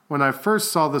I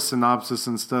first saw the synopsis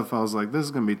and stuff, I was like, this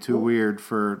is going to be too weird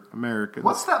for Americans.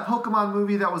 What's that Pokemon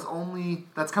movie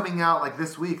that's coming out like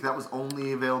this week that was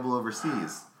only available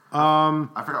overseas?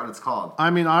 I forgot what it's called. I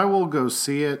mean, I will go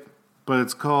see it, but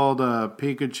it's called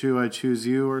Pikachu, I Choose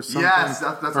You or something. Yes,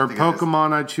 that's what or I think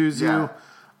Pokemon, I Choose You.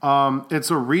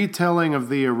 It's a retelling of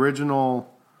the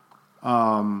original,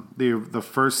 the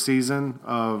first season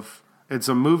of... It's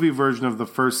a movie version of the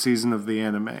first season of the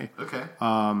anime. Okay.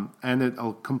 And it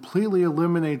completely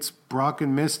eliminates Brock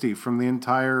and Misty from the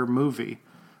entire movie.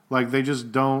 Like, they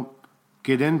just don't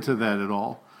get into that at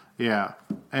all. Yeah.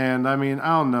 And, I mean,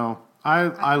 I don't know.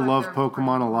 I love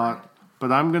Pokemon a lot, but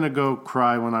I'm going to go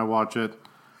cry when I watch it.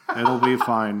 It'll be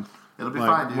fine. It'll be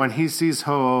fine, dude. When he sees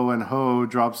Ho-Oh and Ho-Oh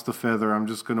drops the feather, I'm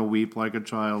just going to weep like a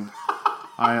child.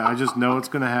 I just know it's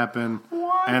going to happen.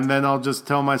 What? And then I'll just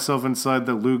tell myself inside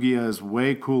that Lugia is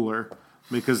way cooler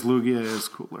because Lugia is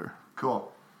cooler.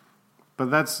 Cool. But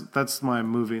that's my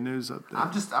movie news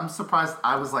update. I'm surprised.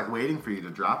 I was like waiting for you to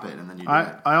drop it, and then you did.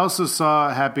 I also saw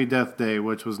Happy Death Day,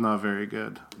 which was not very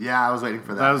good. Yeah, I was waiting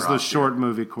for that. That was the short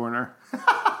movie corner.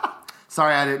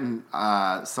 Sorry, I didn't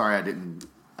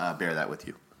bear that with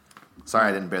you. Sorry,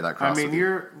 I didn't bear that cross. I mean,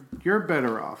 you're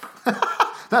better off.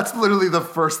 That's literally the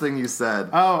first thing you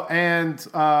said. Oh, and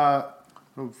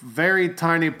very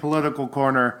tiny political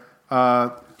corner.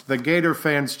 The Gator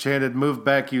fans chanted, "Move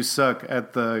back, you suck,"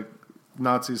 at the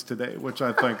Nazis today, which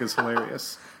I think is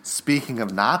hilarious. Speaking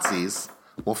of Nazis,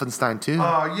 Wolfenstein 2.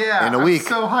 Oh, yeah. In a week. I'm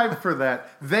so hyped for that.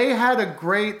 They had a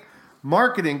great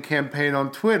marketing campaign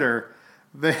on Twitter.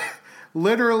 They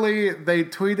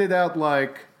tweeted out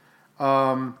like,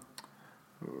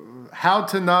 how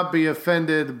to not be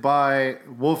offended by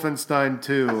Wolfenstein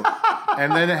 2.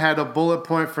 And then it had a bullet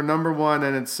point for number 1,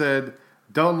 and it said,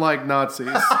 don't like Nazis.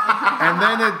 And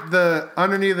then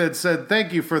underneath it said,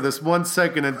 thank you for this 1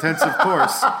 second intensive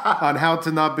course on how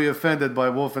to not be offended by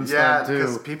Wolfenstein 2.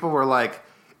 Because people were like,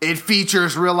 it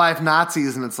features real life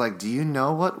Nazis, and it's like, do you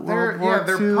know what World War II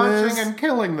they're punching is? and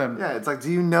killing them. Yeah, it's like,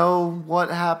 do you know what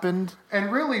happened?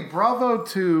 And really, bravo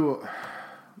to...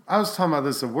 I was talking about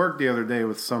this at work the other day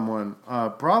with someone.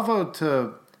 Bravo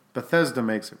to Bethesda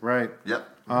makes it, right? Yep.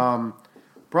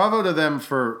 Bravo to them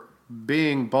for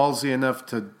being ballsy enough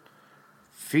to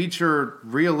feature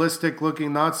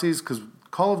realistic-looking Nazis, because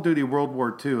Call of Duty World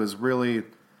War II is really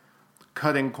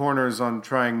cutting corners on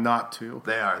trying not to.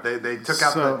 They are. They took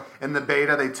out in the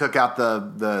beta. They took out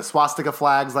the swastika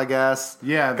flags, I guess.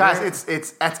 Yeah, guys,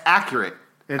 it's accurate.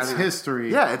 It's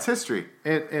history. Yeah, it's history.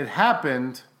 It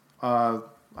happened.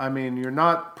 I mean, you're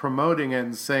not promoting it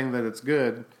and saying that it's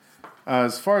good.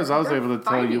 As far as I was able to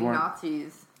tell, you weren't.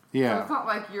 Nazis. Yeah. So it's not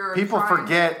like you're. People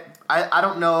forget. I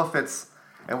don't know if it's,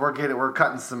 and we're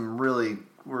cutting some really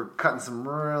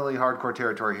hardcore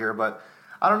territory here, but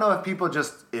I don't know if people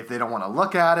if they don't want to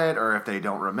look at it or if they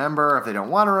don't remember, if they don't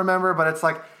want to remember, but it's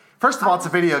like, first of all, it's a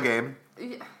video game.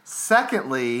 Yeah.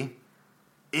 Secondly,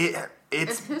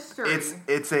 it's history.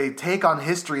 It's a take on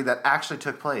history that actually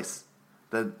took place.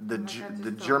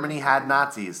 The Germany had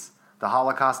Nazis. The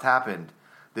Holocaust happened.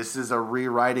 This is a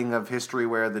rewriting of history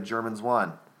where the Germans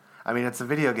won. I mean, it's a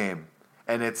video game,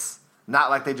 and it's not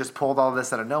like they just pulled all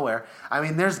this out of nowhere. I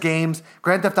mean, there's games,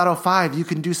 Grand Theft Auto 5, you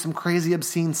can do some crazy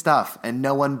obscene stuff, and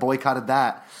no one boycotted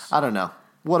that. I don't know.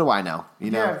 What do I know?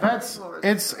 You know? Yeah,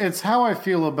 it's how I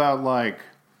feel about, like,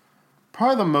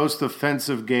 probably the most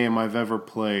offensive game I've ever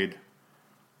played.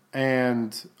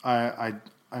 And I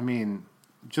mean,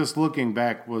 just looking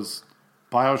back was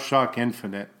BioShock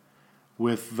Infinite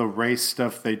with the race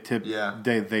stuff they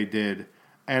did.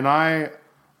 And I've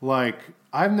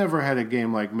never had a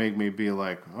game make me be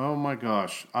like, oh my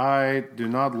gosh, I do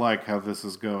not like how this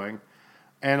is going.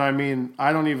 And I mean,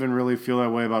 I don't even really feel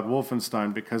that way about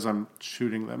Wolfenstein because I'm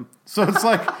shooting them. So it's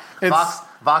like, it's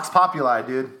Vox Populi,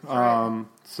 dude.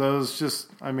 So it's just,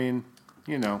 I mean,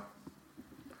 you know.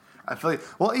 I feel like,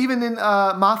 well, even in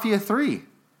Mafia 3,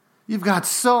 you've got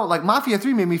Mafia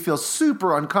 3 made me feel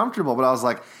super uncomfortable, but I was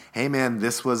like, hey man,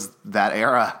 this was that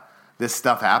era. This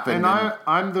stuff happened. And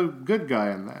I'm the good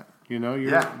guy in that. You know,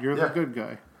 you're the good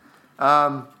guy.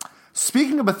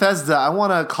 Speaking of Bethesda, I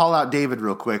want to call out David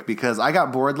real quick because I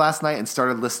got bored last night and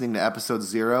started listening to episode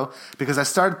 0 because I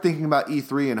started thinking about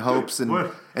E3 in hopes and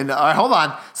all right, hold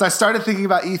on. So I started thinking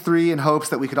about E3 in hopes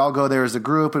that we could all go there as a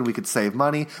group and we could save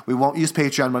money. We won't use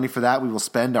Patreon money for that. We will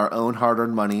spend our own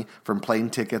hard-earned money from plane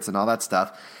tickets and all that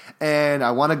stuff. And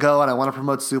I want to go and I want to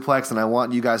promote Suplex and I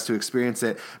want you guys to experience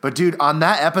it. But dude, on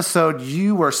that episode,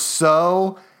 you were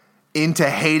so into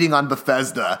hating on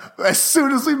Bethesda. As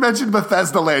soon as we mentioned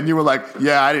Bethesda Land, you were like,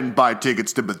 yeah, I didn't buy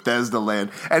tickets to Bethesda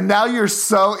Land. And now you're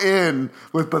so in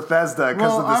with Bethesda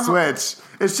because of the Switch.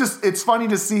 It's funny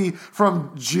to see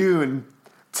from June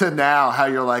to now how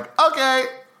you're like, okay.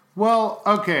 Well,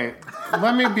 okay.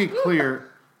 Let me be clear.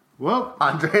 Well,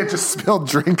 Andrea just spilled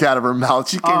drink out of her mouth.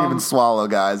 She can't even swallow,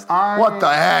 guys. What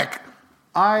the heck?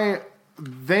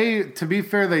 To be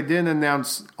fair, they didn't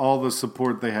announce all the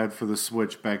support they had for the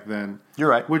Switch back then. You're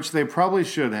right. Which they probably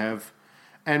should have.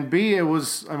 And B, it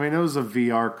was a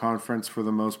VR conference for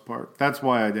the most part. That's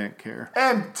why I didn't care.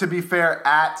 And to be fair,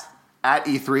 at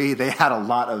E3, they had a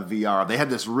lot of VR. They had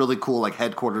this really cool,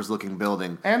 headquarters-looking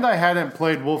building. And I hadn't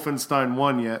played Wolfenstein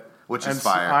 1 yet. Which is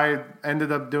fire. I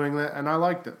ended up doing that, and I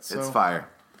liked it. So. It's fire.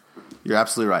 You're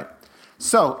absolutely right.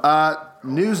 So,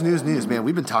 news, man.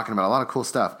 We've been talking about a lot of cool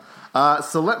stuff.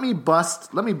 So let me bust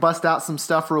out some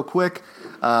stuff real quick.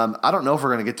 I don't know if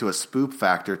we're going to get to a spoop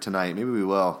factor tonight. Maybe we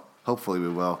will. Hopefully we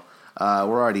will.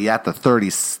 We're already at the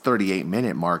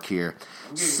 38-minute mark here.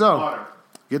 So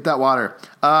get that water.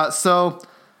 So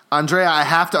Andrea, I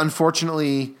have to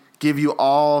unfortunately give you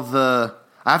all the.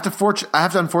 I have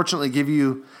to unfortunately give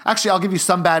you. Actually, I'll give you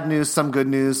some bad news, some good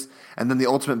news, and then the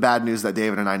ultimate bad news that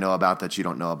David and I know about that you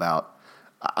don't know about.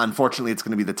 Unfortunately, it's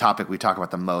going to be the topic we talk about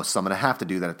the most, so I'm going to have to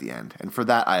do that at the end. And for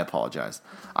that, I apologize.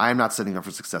 I am not setting up for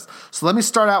success. So let me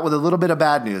start out with a little bit of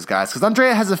bad news, guys, because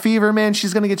Andrea has a fever, man.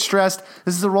 She's going to get stressed.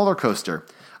 This is a roller coaster.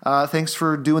 Thanks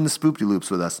for doing the spoopty loops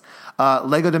with us.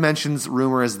 Lego Dimensions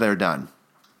rumor is they're done.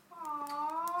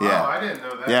 Aww. Yeah. Oh, I didn't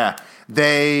know that. Yeah.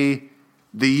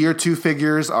 The year 2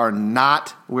 figures are not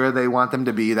where they want them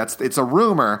to be. It's a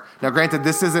rumor. Now, granted,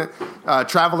 this isn't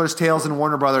Traveler's Tales and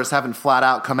Warner Brothers haven't flat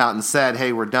out come out and said,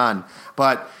 "Hey, we're done."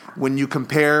 But when you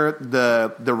compare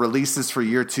the releases for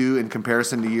year 2 in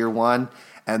comparison to year 1,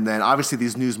 and then obviously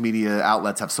these news media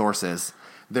outlets have sources,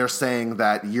 they're saying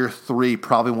that year 3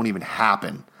 probably won't even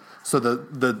happen. So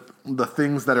the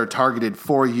things that are targeted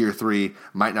for year 3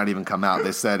 might not even come out.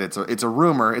 They said it's a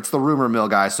rumor. It's the rumor mill,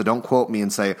 guys. So don't quote me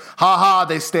and say, "Ha ha,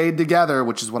 they stayed together,"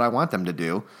 which is what I want them to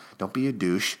do. Don't be a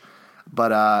douche.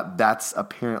 But that's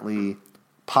apparently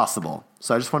possible.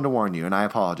 So I just wanted to warn you, and I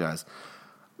apologize.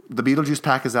 The Beetlejuice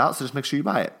pack is out, so just make sure you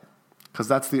buy it, because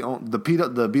that's the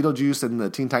Beetlejuice and the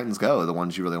Teen Titans Go are the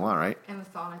ones you really want, right? And the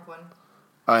Sonic one.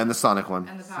 And the Sonic one.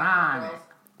 And the Power Girls.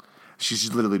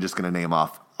 She's literally just going to name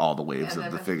off all the waves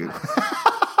of the figure.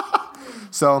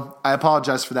 So I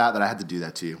apologize for that I had to do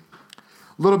that to you.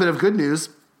 A little bit of good news,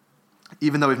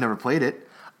 even though we've never played it.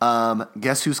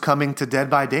 Guess who's coming to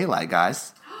Dead by Daylight,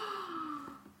 guys?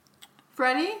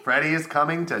 Freddy? Freddy is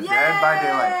coming to Dead by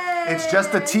Daylight. It's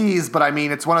just a tease, but I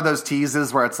mean, it's one of those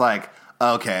teases where it's like,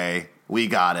 okay, we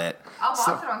got it. I'll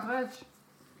watch it on Twitch.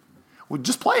 Well,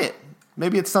 just play it.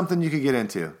 Maybe it's something you could get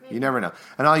into. Maybe. You never know.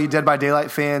 And all you Dead by Daylight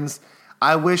fans,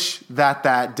 I wish that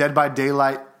Dead by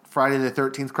Daylight Friday the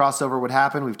 13th crossover would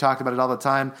happen. We've talked about it all the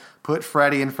time. Put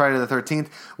Freddy in Friday the 13th.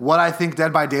 What I think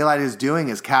Dead by Daylight is doing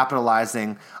is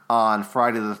capitalizing on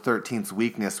Friday the 13th's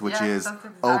weakness, which is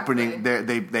opening.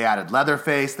 They added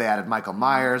Leatherface. They added Michael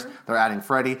Myers. They're adding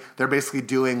Freddy. They're basically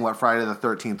doing what Friday the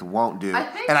 13th won't do.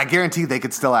 And I guarantee they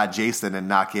could still add Jason and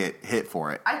not get hit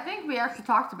for it. I think we actually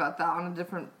talked about that on a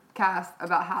different cast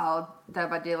about how Dead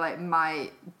by Daylight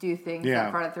might do things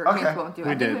that Friday the 13th won't do.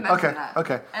 We did. We mentioned that.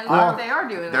 Okay. And they are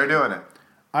doing it. They're doing it.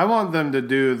 I want them to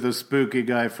do the spooky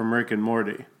guy from Rick and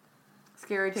Morty.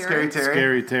 Scary Terry.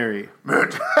 Scary Terry.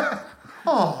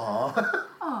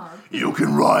 Aww. You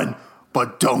can run,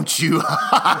 but don't you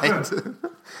hide.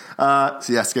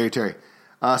 Scary Terry.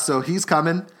 So he's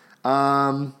coming.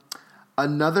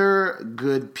 Another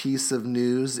good piece of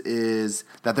news is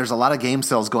that there's a lot of game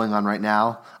sales going on right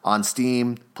now on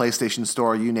Steam, PlayStation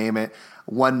Store, you name it.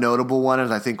 One notable one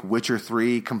is I think Witcher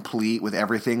 3 complete with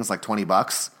everything is like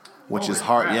 $20, which is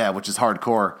hard. Crap. Yeah, which is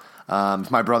hardcore.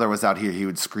 If my brother was out here, he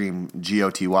would scream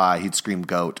GOTY. He'd scream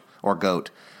goat or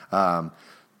goat.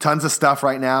 Tons of stuff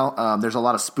right now. There's a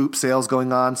lot of spoop sales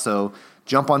going on, so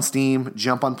jump on Steam,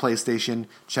 jump on PlayStation,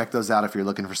 check those out if you're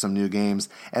looking for some new games.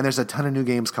 And there's a ton of new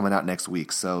games coming out next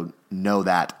week, so know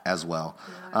that as well.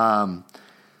 Yeah.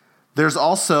 There's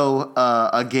also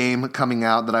a game coming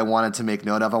out that I wanted to make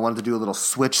note of. I wanted to do a little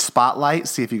Switch spotlight,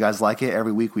 see if you guys like it.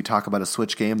 Every week we talk about a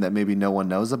Switch game that maybe no one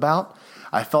knows about.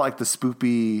 I felt like the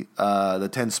 10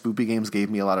 Spoopy games gave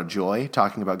me a lot of joy,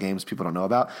 talking about games people don't know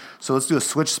about. So let's do a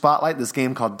Switch spotlight, this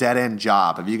game called Dead End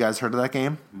Job. Have you guys heard of that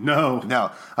game?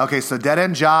 No. Okay, so Dead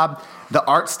End Job, the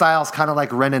art style is kind of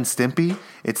like Ren and Stimpy.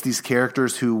 It's these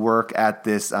characters who work at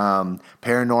this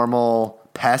paranormal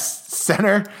pest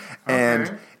center,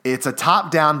 and it's a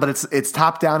top-down, but it's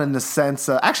top-down in the sense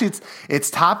actually it's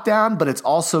top-down, but it's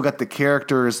also got the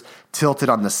characters tilted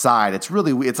on the side. It's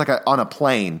like on a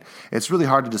plane. It's really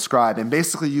hard to describe. And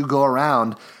basically you go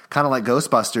around kind of like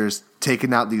Ghostbusters,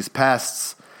 taking out these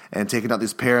pests and taking out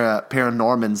these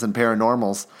paranormans and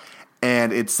paranormals.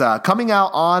 And it's coming out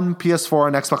on PS4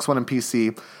 and Xbox One and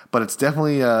PC, but it's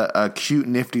definitely a cute,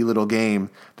 nifty little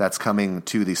game that's coming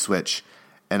to the Switch.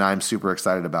 And I'm super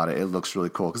excited about it. It looks really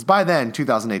cool. Because by then,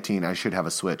 2018, I should have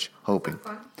a Switch, hoping.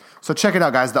 So check it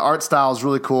out, guys. The art style is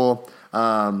really cool.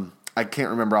 I can't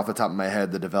remember off the top of my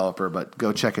head the developer, but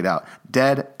go check it out.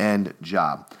 Dead End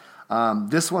Job.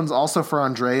 This one's also for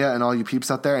Andrea and all you peeps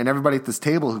out there, and everybody at this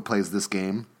table who plays this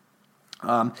game.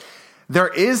 There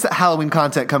is Halloween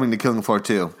content coming to Killing Floor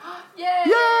 2. Yay!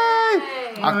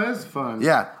 Oh, that is fun.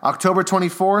 Yeah, October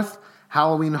 24th.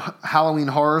 Halloween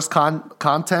Horrors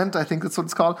content, I think that's what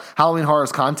it's called. Halloween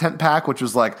Horrors content pack, which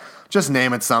was like, just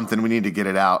name it something. We need to get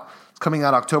it out. It's coming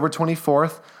out October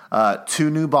 24th. 2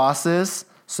 new bosses,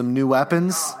 some new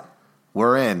weapons.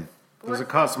 We're in. Does it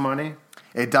cost money?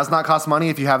 It does not cost money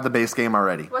if you have the base game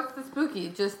already. What's the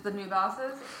spooky? Just the new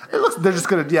bosses? They're just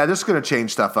gonna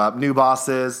change stuff up. New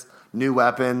bosses, new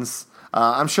weapons.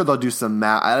 I'm sure they'll do some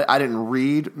map. I didn't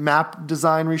read map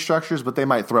design restructures, but they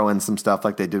might throw in some stuff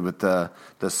like they did with the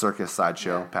circus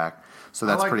sideshow pack. So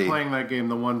that's pretty. Playing that game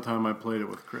the one time I played it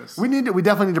with Chris. We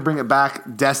definitely need to bring it back.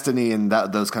 Destiny and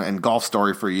those kind of, and Golf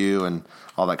Story for You and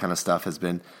all that kind of stuff has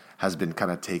been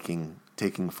kind of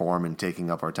taking form and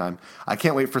taking up our time. I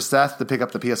can't wait for Seth to pick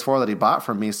up the PS4 that he bought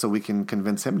from me so we can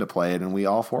convince him to play it and we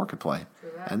all 4 could play.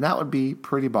 And that would be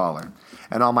pretty baller.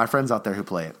 And all my friends out there who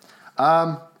play it.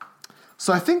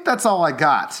 So I think that's all I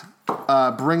got.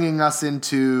 Bringing us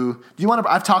into.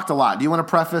 I've talked a lot. Do you want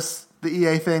to preface the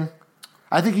EA thing?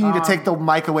 I think you need to take the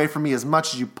mic away from me as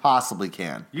much as you possibly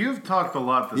can. You've talked a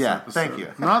lot this episode. Thank you.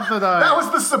 Not that I. That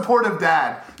was the supportive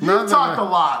dad. You've talked a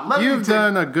lot. You've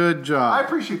done a good job. I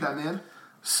appreciate that, man.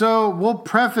 So we'll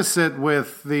preface it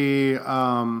with the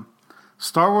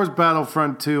Star Wars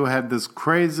Battlefront 2 had this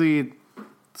crazy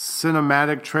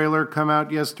cinematic trailer come out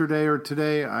yesterday or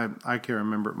today. I can't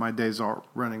remember. My days are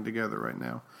running together right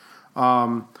now.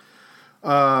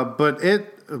 But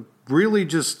it really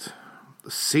just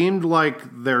seemed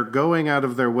like they're going out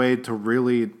of their way to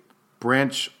really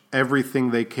branch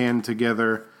everything they can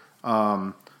together.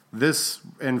 This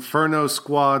Inferno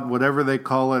Squad, whatever they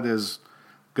call it, is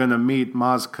going to meet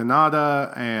Maz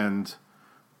Kanata and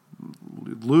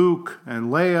Luke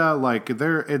and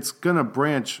Leia. It's going to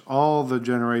branch all the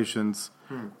generations,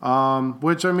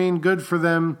 which, I mean, good for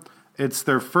them. It's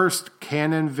their first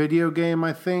canon video game,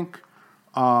 I think.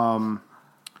 So,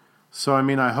 I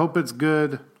mean, I hope it's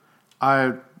good.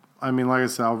 I mean, like I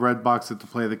said, I'll red box it to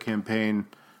play the campaign,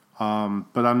 but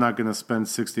I'm not going to spend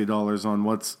 $60 on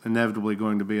what's inevitably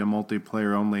going to be a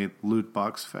multiplayer-only loot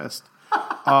box fest.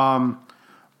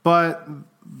 But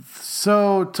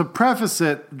So to preface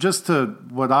it, just to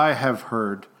what I have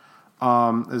heard,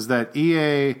 is that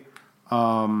EA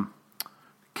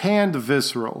canned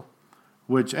Visceral,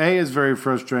 which is very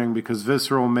frustrating because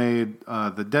Visceral made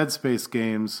the Dead Space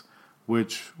games,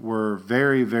 which were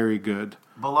very, very good.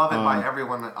 Beloved by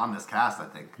everyone on this cast, I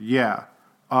think. Yeah.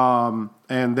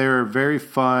 And they're very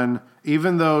fun,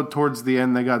 even though towards the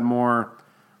end they got more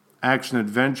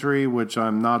action-adventure-y, which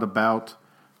I'm not about.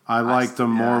 I liked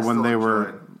them more when they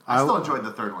were... I still enjoyed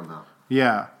the third one, though.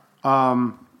 Yeah.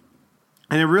 And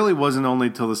it really wasn't only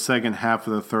till the second half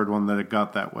of the third one that it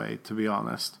got that way, to be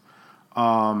honest.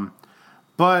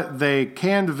 But they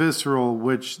canned Visceral,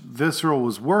 which Visceral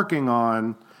was working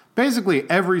on. Basically,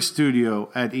 every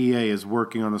studio at EA is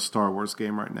working on a Star Wars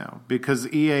game right now because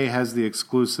EA has the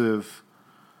exclusive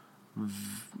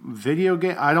video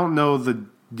game. I don't know the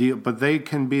deal, but they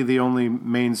can be the only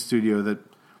main studio that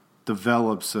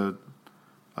develops a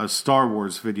Star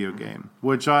Wars video game,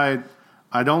 which I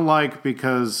don't like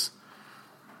because,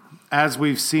 as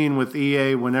we've seen with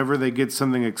EA, whenever they get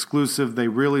something exclusive, they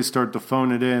really start to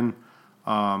phone it in.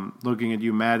 Looking at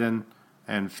you, Madden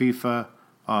and FIFA,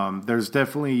 there's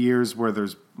definitely years where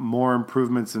there's more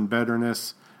improvements and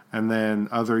betterness, and then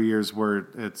other years where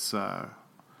it's,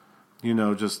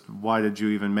 just why did you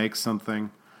even make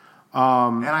something?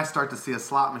 And I start to see a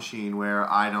slot machine where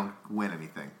I don't win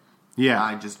anything. Yeah.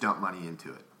 I just dump money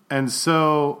into it. And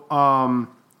so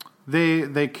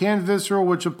they canned Visceral,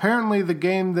 which apparently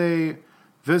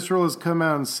Visceral has come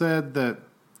out and said that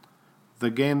the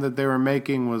game that they were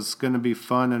making was going to be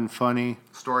fun and funny.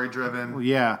 Story-driven.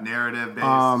 Yeah.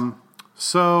 Narrative-based.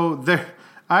 So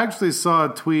I actually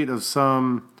saw a tweet of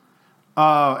some...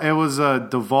 it was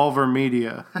Devolver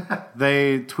Media.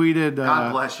 They tweeted...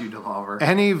 God bless you, Devolver.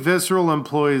 Any Visceral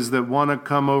employees that want to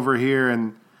come over here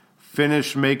and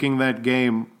finish making that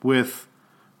game with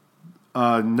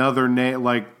another name,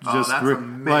 we'll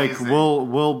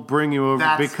bring you over.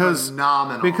 That's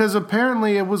phenomenal. Because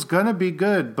apparently it was gonna be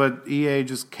good, but EA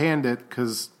just canned it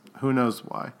because who knows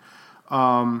why.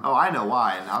 I know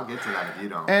why, and I'll get to that if you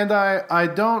don't. And I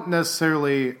don't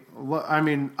necessarily. I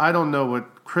mean, I don't know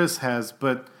what Chris has,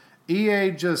 but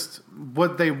EA just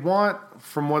what they want,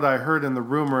 from what I heard in the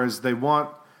rumor, is they want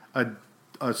a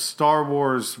Star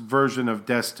Wars version of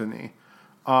Destiny,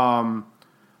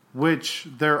 which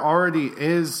there already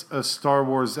is a Star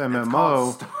Wars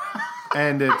MMO,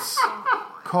 and it's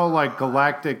called like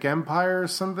Galactic Empire or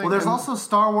something. Well, there's also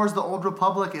Star Wars: The Old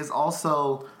Republic is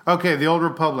also... Okay, The Old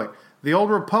Republic. The Old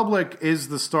Republic is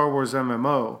the Star Wars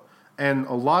MMO, and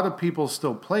a lot of people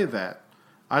still play that.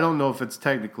 I don't know if it's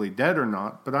technically dead or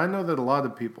not, but I know that a lot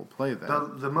of people play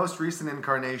that. The most recent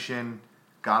incarnation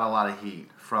got a lot of heat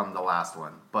from the last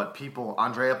one, but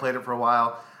Andrea played it for a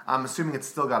while. I'm assuming it's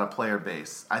still got a player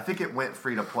base. I think it went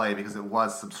free to play because it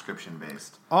was subscription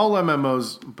based. All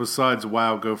MMOs besides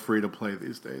WoW go free to play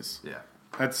these days. Yeah.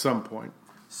 At some point.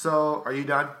 So, are you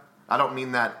done? I don't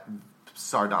mean that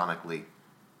sardonically.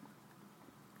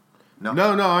 No,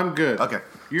 I'm good. Okay.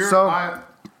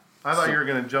 I thought you were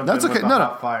going to jump in with the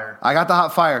hot fire. I got the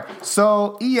hot fire.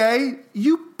 So, EA,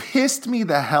 you pissed me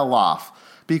the hell off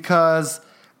because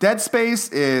Dead Space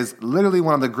is literally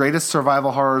one of the greatest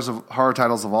survival horror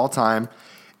titles of all time.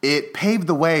 It paved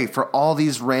the way for all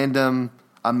these random,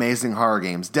 amazing horror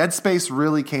games. Dead Space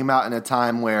really came out in a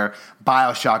time where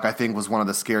BioShock, I think, was one of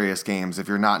the scariest games, if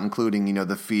you're not including,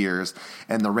 the Fears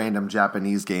and the random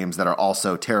Japanese games that are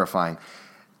also terrifying.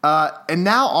 And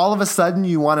now all of a sudden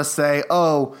you want to say,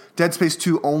 oh, Dead Space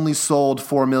 2 only sold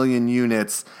 4 million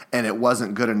units and it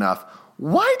wasn't good enough.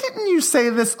 Why didn't you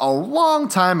say this a long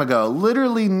time ago?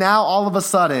 Literally now all of a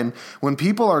sudden, when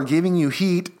people are giving you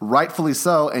heat, rightfully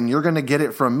so, and you're going to get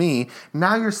it from me,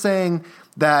 now you're saying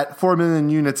that 4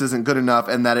 million units isn't good enough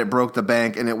and that it broke the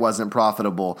bank and it wasn't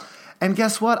profitable. And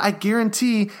guess what? I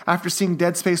guarantee, after seeing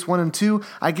Dead Space 1 and 2,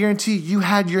 I guarantee you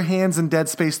had your hands in Dead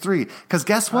Space 3. Because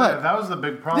guess what? That was the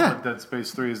big problem with Dead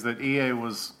Space 3 is that EA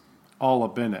was all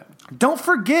up in it. Don't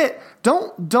forget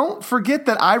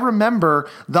that I remember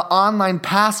the online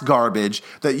pass garbage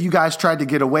that you guys tried to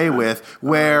get away with,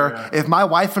 where if my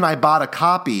wife and I bought a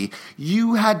copy,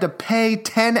 you had to pay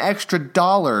 $10 extra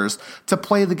to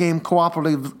play the game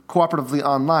cooperatively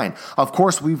online. Of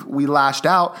course, we lashed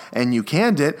out and you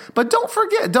canned it, but don't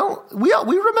forget,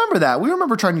 we remember that. We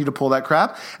remember trying you to pull that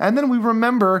crap, and then we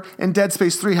remember in Dead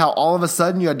Space 3 how all of a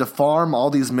sudden you had to farm all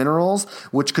these minerals,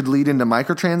 which could lead into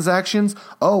microtransactions.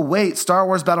 Oh, wait, Star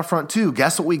Wars Battlefront 2,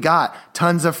 guess what we got?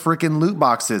 Tons of freaking loot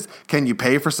boxes. Can you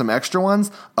pay for some extra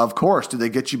ones? Of course. Do they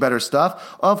get you better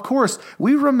stuff? Of course.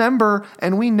 We remember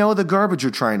and we know the garbage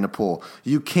you're trying to pull.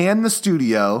 You can the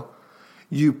studio.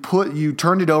 You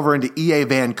turned it over into EA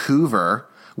Vancouver,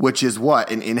 which is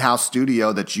what? An in-house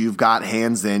studio that you've got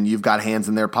hands in. You've got hands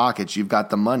in their pockets. You've got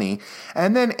the money.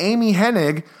 And then Amy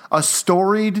Hennig, a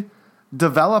storied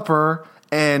developer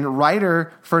and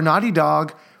writer for Naughty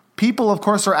Dog, people, of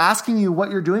course, are asking you what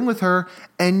you're doing with her,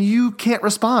 and you can't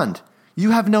respond.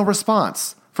 You have no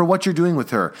response for what you're doing with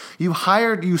her.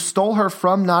 You stole her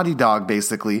from Naughty Dog,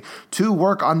 basically, to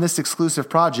work on this exclusive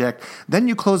project. Then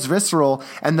you close Visceral,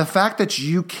 and the fact that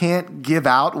you can't give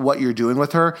out what you're doing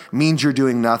with her means you're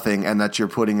doing nothing and that you're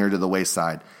putting her to the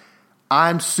wayside.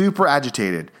 I'm super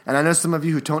agitated. And I know some of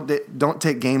you who don't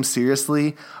take games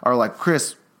seriously are like,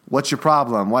 Chris, what's your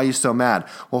problem? Why are you so mad?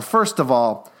 Well, first of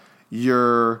all,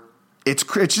 it's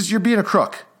just you're being a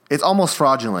crook. It's almost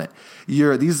fraudulent.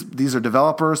 These are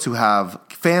developers who have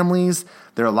families.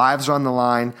 Their lives are on the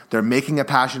line. They're making a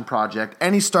passion project.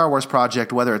 Any Star Wars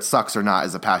project, whether it sucks or not,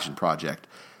 is a passion project.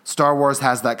 Star Wars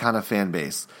has that kind of fan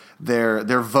base. They're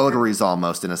votaries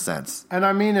almost, in a sense. And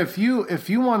I mean, if you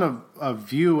want a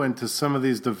view into some of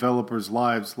these developers'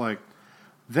 lives, like,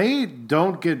 they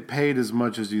don't get paid as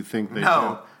much as you think they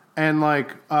do. And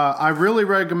like, I really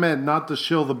recommend not to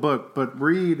shill the book, but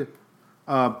read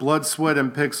Blood, Sweat,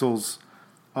 and Pixels.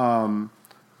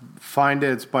 Find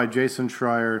it. It's by Jason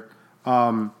Schreier.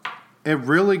 It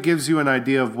really gives you an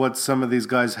idea of what some of these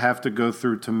guys have to go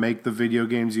through to make the video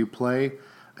games you play.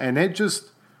 And it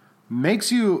just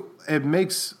makes me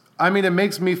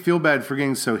feel bad for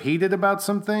getting so heated about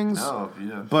some things. Oh,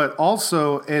 yeah. But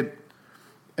also it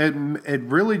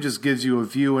really just gives you a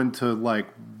view into like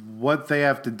what they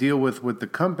have to deal with the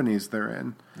companies they're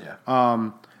in.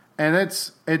 Yeah. And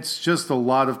it's just a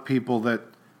lot of people that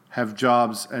have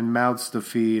jobs and mouths to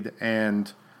feed,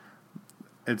 and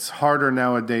it's harder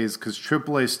nowadays because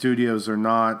AAA studios are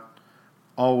not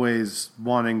always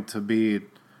wanting to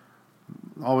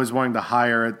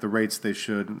hire at the rates they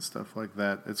should and stuff like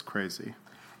that. It's crazy.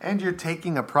 And you're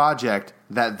taking a project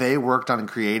that they worked on and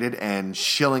created and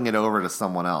shilling it over to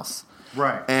someone else.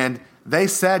 Right. And they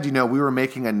said, we were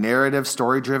making a narrative,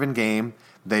 story-driven game.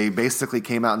 They basically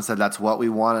came out and said that's what we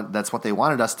wanted. That's what they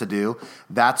wanted us to do.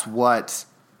 That's what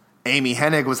Amy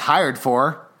Hennig was hired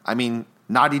for. I mean,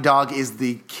 Naughty Dog is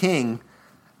the king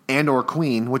and or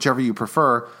queen, whichever you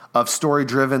prefer, of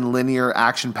story-driven, linear,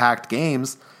 action-packed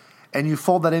games. And you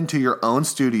fold that into your own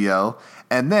studio.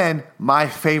 And then my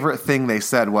favorite thing they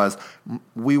said was,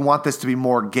 we want this to be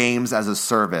more games as a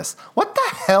service. What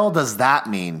the hell does that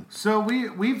mean? So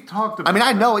we've talked about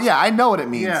I know what it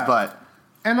means, but...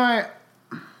 And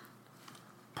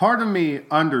part of me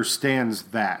understands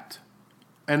that.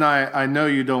 And I know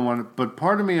you don't want it, but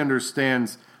part of me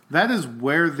understands that is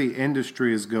where the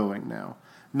industry is going now.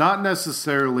 Not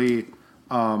necessarily,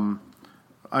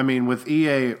 with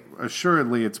EA,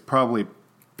 assuredly, it's probably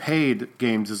paid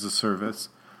games as a service,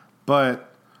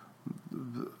 but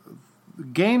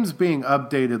games being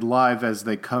updated live as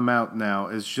they come out now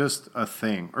is just a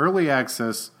thing. Early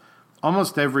access,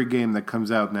 almost every game that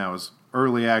comes out now is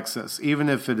early access, even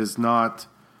if it is not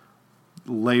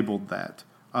labeled that.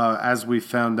 As we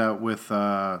found out with,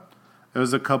 it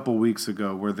was a couple weeks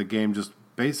ago where the game just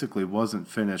basically wasn't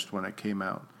finished when it came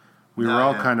out. We were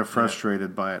all kind of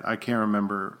frustrated by it. I can't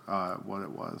remember what it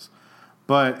was.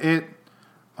 But it,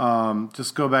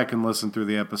 just go back and listen through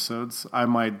the episodes. I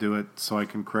might do it so I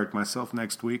can correct myself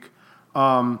next week.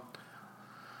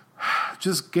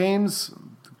 Just games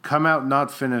come out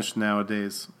not finished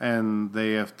nowadays, and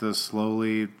they have to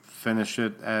slowly finish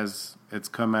it as it's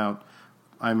come out.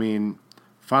 I mean,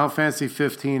 Final Fantasy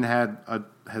 15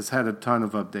 has had a ton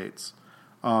of updates.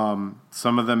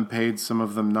 Some of them paid, some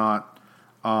of them not.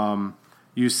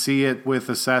 You see it with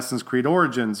Assassin's Creed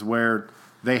Origins, where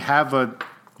they have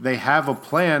a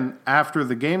plan after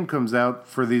the game comes out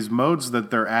for these modes that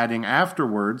they're adding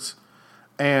afterwards,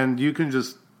 and you can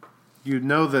just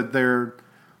that they're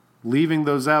leaving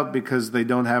those out because they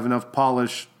don't have enough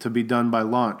polish to be done by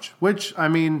launch. Which,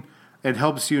 it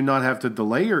helps you not have to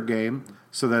delay your game,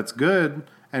 so that's good.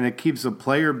 And it keeps a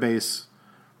player base,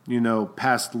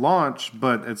 past launch,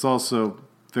 but it's also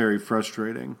very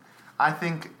frustrating. I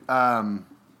think, and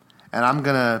I'm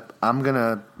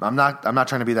not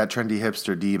trying to be that trendy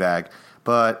hipster D-bag,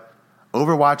 but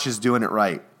Overwatch is doing it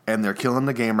right. And they're killing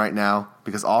the game right now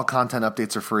because all content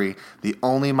updates are free. The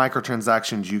only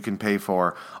microtransactions you can pay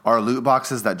for are loot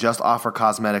boxes that just offer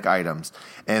cosmetic items.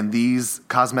 And these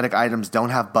cosmetic items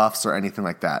don't have buffs or anything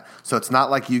like that. So it's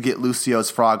not like you get Lucio's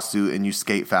frog suit and you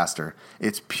skate faster.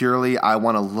 It's purely, I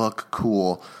want to look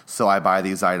cool, so I buy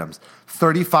these items.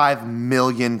 35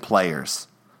 million players.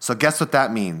 So guess what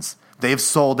that means? They've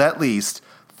sold at least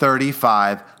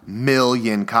 35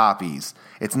 million copies.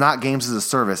 It's not games as a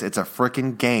service. It's a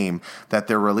freaking game that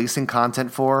they're releasing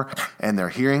content for, and they're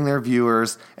hearing their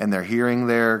viewers, and they're hearing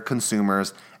their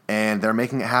consumers, and they're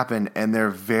making it happen, and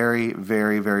they're very,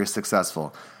 very, very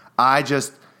successful.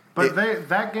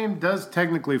 That game does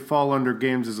technically fall under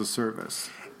games as a service.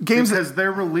 Because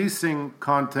they're releasing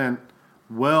content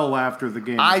well after the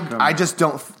game. I just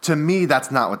don't. To me, that's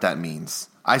not what that means.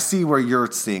 I see where you're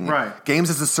seeing it. Right.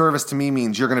 Games as a service to me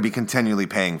means you're going to be continually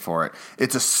paying for it.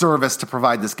 It's a service to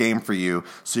provide this game for you,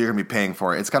 so you're going to be paying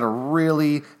for it. It's got a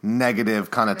really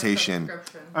negative connotation.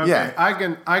 Okay, yeah,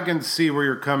 I can see where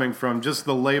you're coming from. Just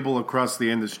the label across the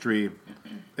industry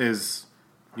is,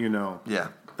 yeah,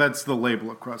 that's the label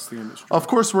across the industry. Of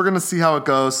course, we're going to see how it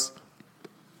goes.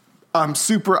 I'm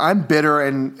bitter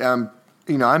and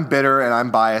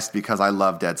I'm biased because I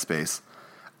love Dead Space.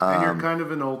 And you're kind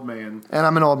of an old man. And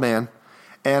I'm an old man.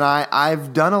 And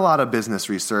I've done a lot of business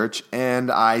research,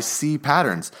 and I see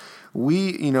patterns.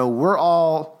 We're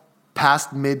all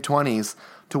past mid-20s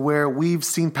to where we've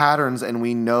seen patterns and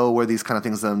we know where these kind of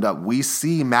things end up. We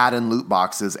see Madden loot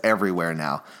boxes everywhere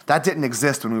now. That didn't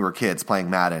exist when we were kids playing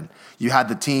Madden. You had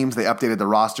the teams, they updated the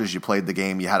rosters, you played the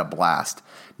game, you had a blast.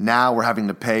 Now we're having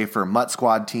to pay for Mutt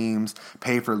Squad teams,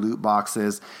 pay for loot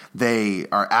boxes. They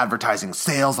are advertising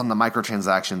sales on the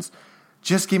microtransactions.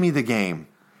 Just give me the game.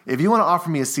 If you want to offer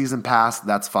me a season pass,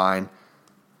 that's fine.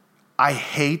 I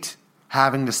hate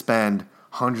having to spend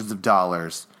hundreds of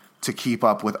dollars to keep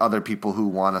up with other people who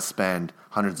want to spend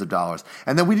hundreds of dollars.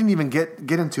 And then we didn't even get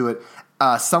into it.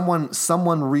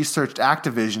 Someone researched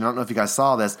Activision. I don't know if you guys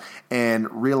saw this and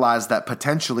realized that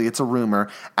potentially, it's a rumor,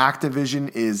 Activision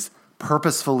is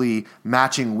purposefully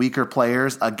matching weaker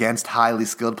players against highly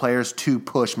skilled players to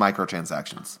push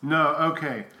microtransactions. No,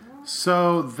 okay.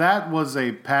 So that was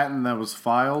a patent that was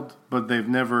filed, but they've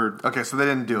never... Okay, so they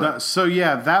didn't do it. So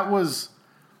yeah, that was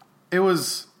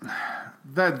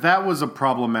a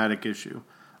problematic issue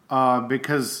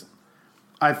because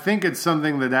I think it's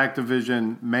something that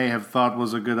Activision may have thought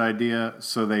was a good idea,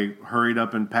 so they hurried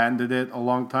up and patented it a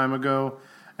long time ago,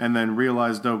 and then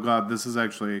realized, oh God, this is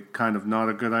actually kind of not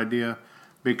a good idea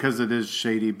because it is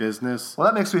shady business. Well,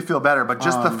 that makes me feel better, but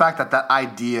just the fact that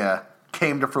idea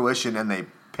came to fruition and they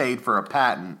paid for a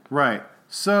patent. Right.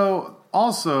 So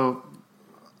also,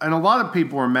 and a lot of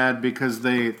people were mad because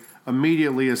they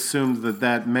immediately assumed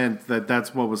that meant that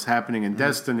that's what was happening in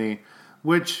Destiny,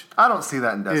 which I don't see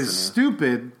that in Destiny. Is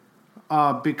stupid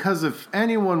because if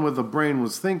anyone with a brain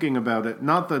was thinking about it,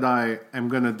 not that I am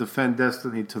going to defend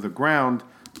Destiny to the ground,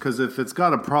 because if it's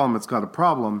got a problem, it's got a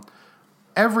problem.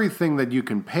 Everything that you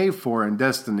can pay for in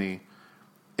Destiny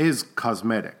is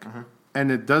cosmetic, and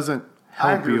it doesn't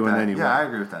help you in any way. Yeah, I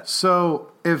agree with that.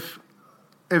 So if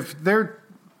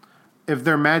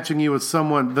they're matching you with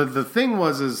someone, the thing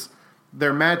is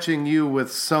they're matching you with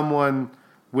someone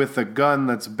with a gun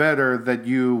that's better that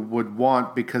you would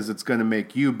want because it's going to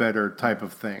make you better type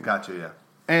of thing. Gotcha, yeah.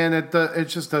 And it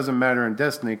just doesn't matter in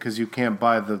Destiny because you can't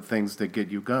buy the things that get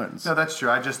you guns. No, that's true.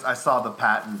 I saw the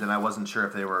patent and I wasn't sure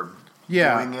if they were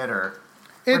doing it or...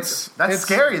 That's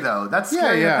scary though. That's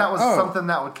scary if that was something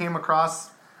that came across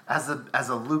as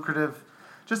a lucrative...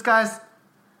 Just guys,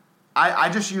 I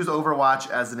just use Overwatch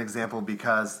as an example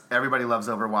because everybody loves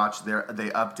Overwatch. They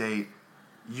update...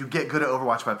 You get good at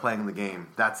Overwatch by playing the game.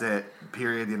 That's it.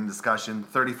 Period. End of discussion.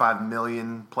 35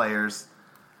 million players.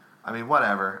 I mean,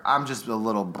 whatever. I'm just a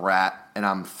little brat, and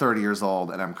I'm 30 years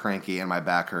old, and I'm cranky, and my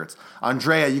back hurts.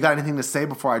 Andrea, you got anything to say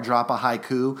before I drop a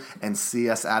haiku and see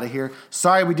us out of here?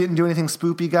 Sorry we didn't do anything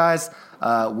spoopy, guys.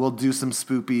 We'll do some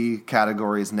spoopy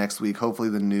categories next week. Hopefully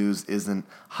the news isn't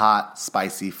hot,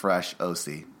 spicy, fresh,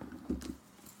 OC.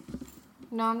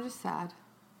 No, I'm just sad.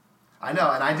 I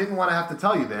know, and I didn't want to have to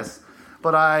tell you this,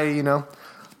 but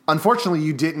unfortunately,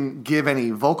 you didn't give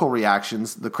any vocal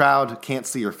reactions. The crowd can't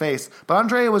see your face. But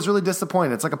Andrea was really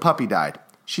disappointed. It's like a puppy died.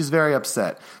 She's very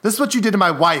upset. This is what you did to my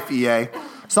wife, EA.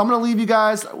 So I'm going to leave you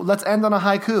guys. Let's end on a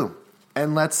haiku.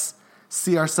 And let's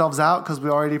see ourselves out because we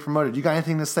already promoted. You got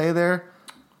anything to say there?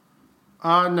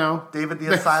 No. David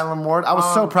the Asylum Ward? I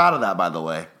was so proud of that, by the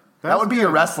way. That would be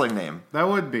your wrestling name. That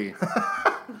would be.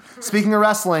 Speaking of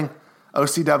wrestling...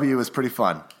 OCW is pretty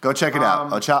fun. Go check it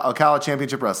out. Ocala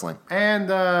Championship Wrestling. And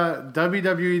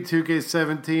WWE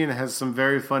 2K17 has some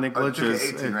very funny glitches.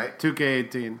 2K18, right?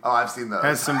 2K18. Oh, I've seen those.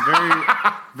 Has some very,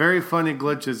 very funny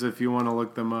glitches if you want to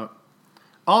look them up.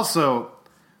 Also,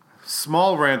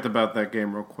 small rant about that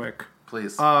game real quick.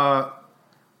 Please.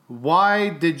 Why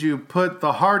did you put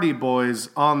the Hardy Boys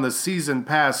on the season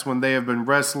pass when they have been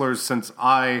wrestlers since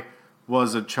I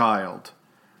was a child?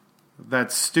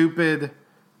 That's stupid,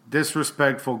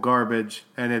 disrespectful garbage,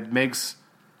 and it makes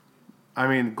I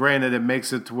mean, granted, it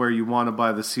makes it to where you want to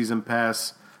buy the season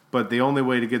pass, but the only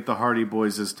way to get the Hardy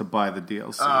Boys is to buy the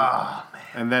DLC. Oh, man.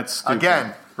 And that's stupid.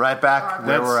 Again, right back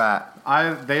where we're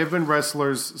at. They have been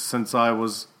wrestlers since I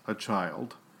was a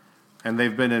child, and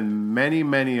they've been in many,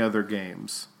 many other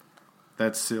games.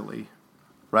 That's silly.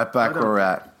 Right back where we're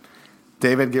at.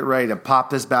 David, get ready to pop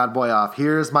this bad boy off.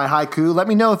 Here's my haiku. Let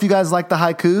me know if you guys like the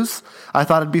haikus. I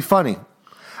thought it'd be funny.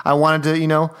 I wanted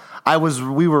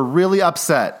to, we were really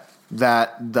upset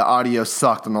that the audio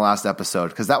sucked in the last episode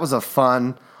because that was a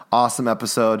fun, awesome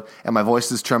episode, and my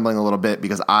voice is trembling a little bit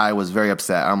because I was very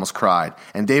upset. I almost cried.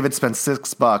 And David spent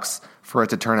 $6 for it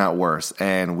to turn out worse,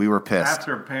 and we were pissed.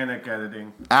 After panic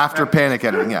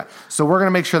editing, yeah. So we're going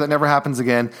to make sure that never happens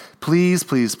again. Please,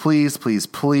 please, please, please,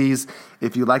 please,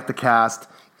 if you like the cast,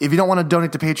 if you don't want to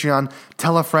donate to Patreon,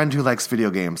 tell a friend who likes video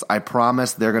games. I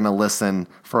promise they're going to listen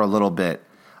for a little bit.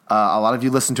 A lot of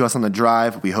you listen to us on the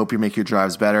drive. We hope you make your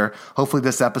drives better. Hopefully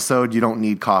this episode, you don't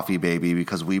need coffee, baby,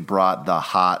 because we brought the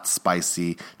hot,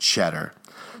 spicy cheddar.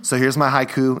 So here's my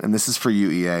haiku, and this is for you,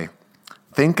 EA.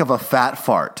 Think of a fat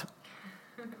fart.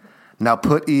 Now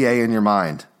put EA in your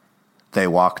mind. They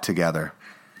walk together.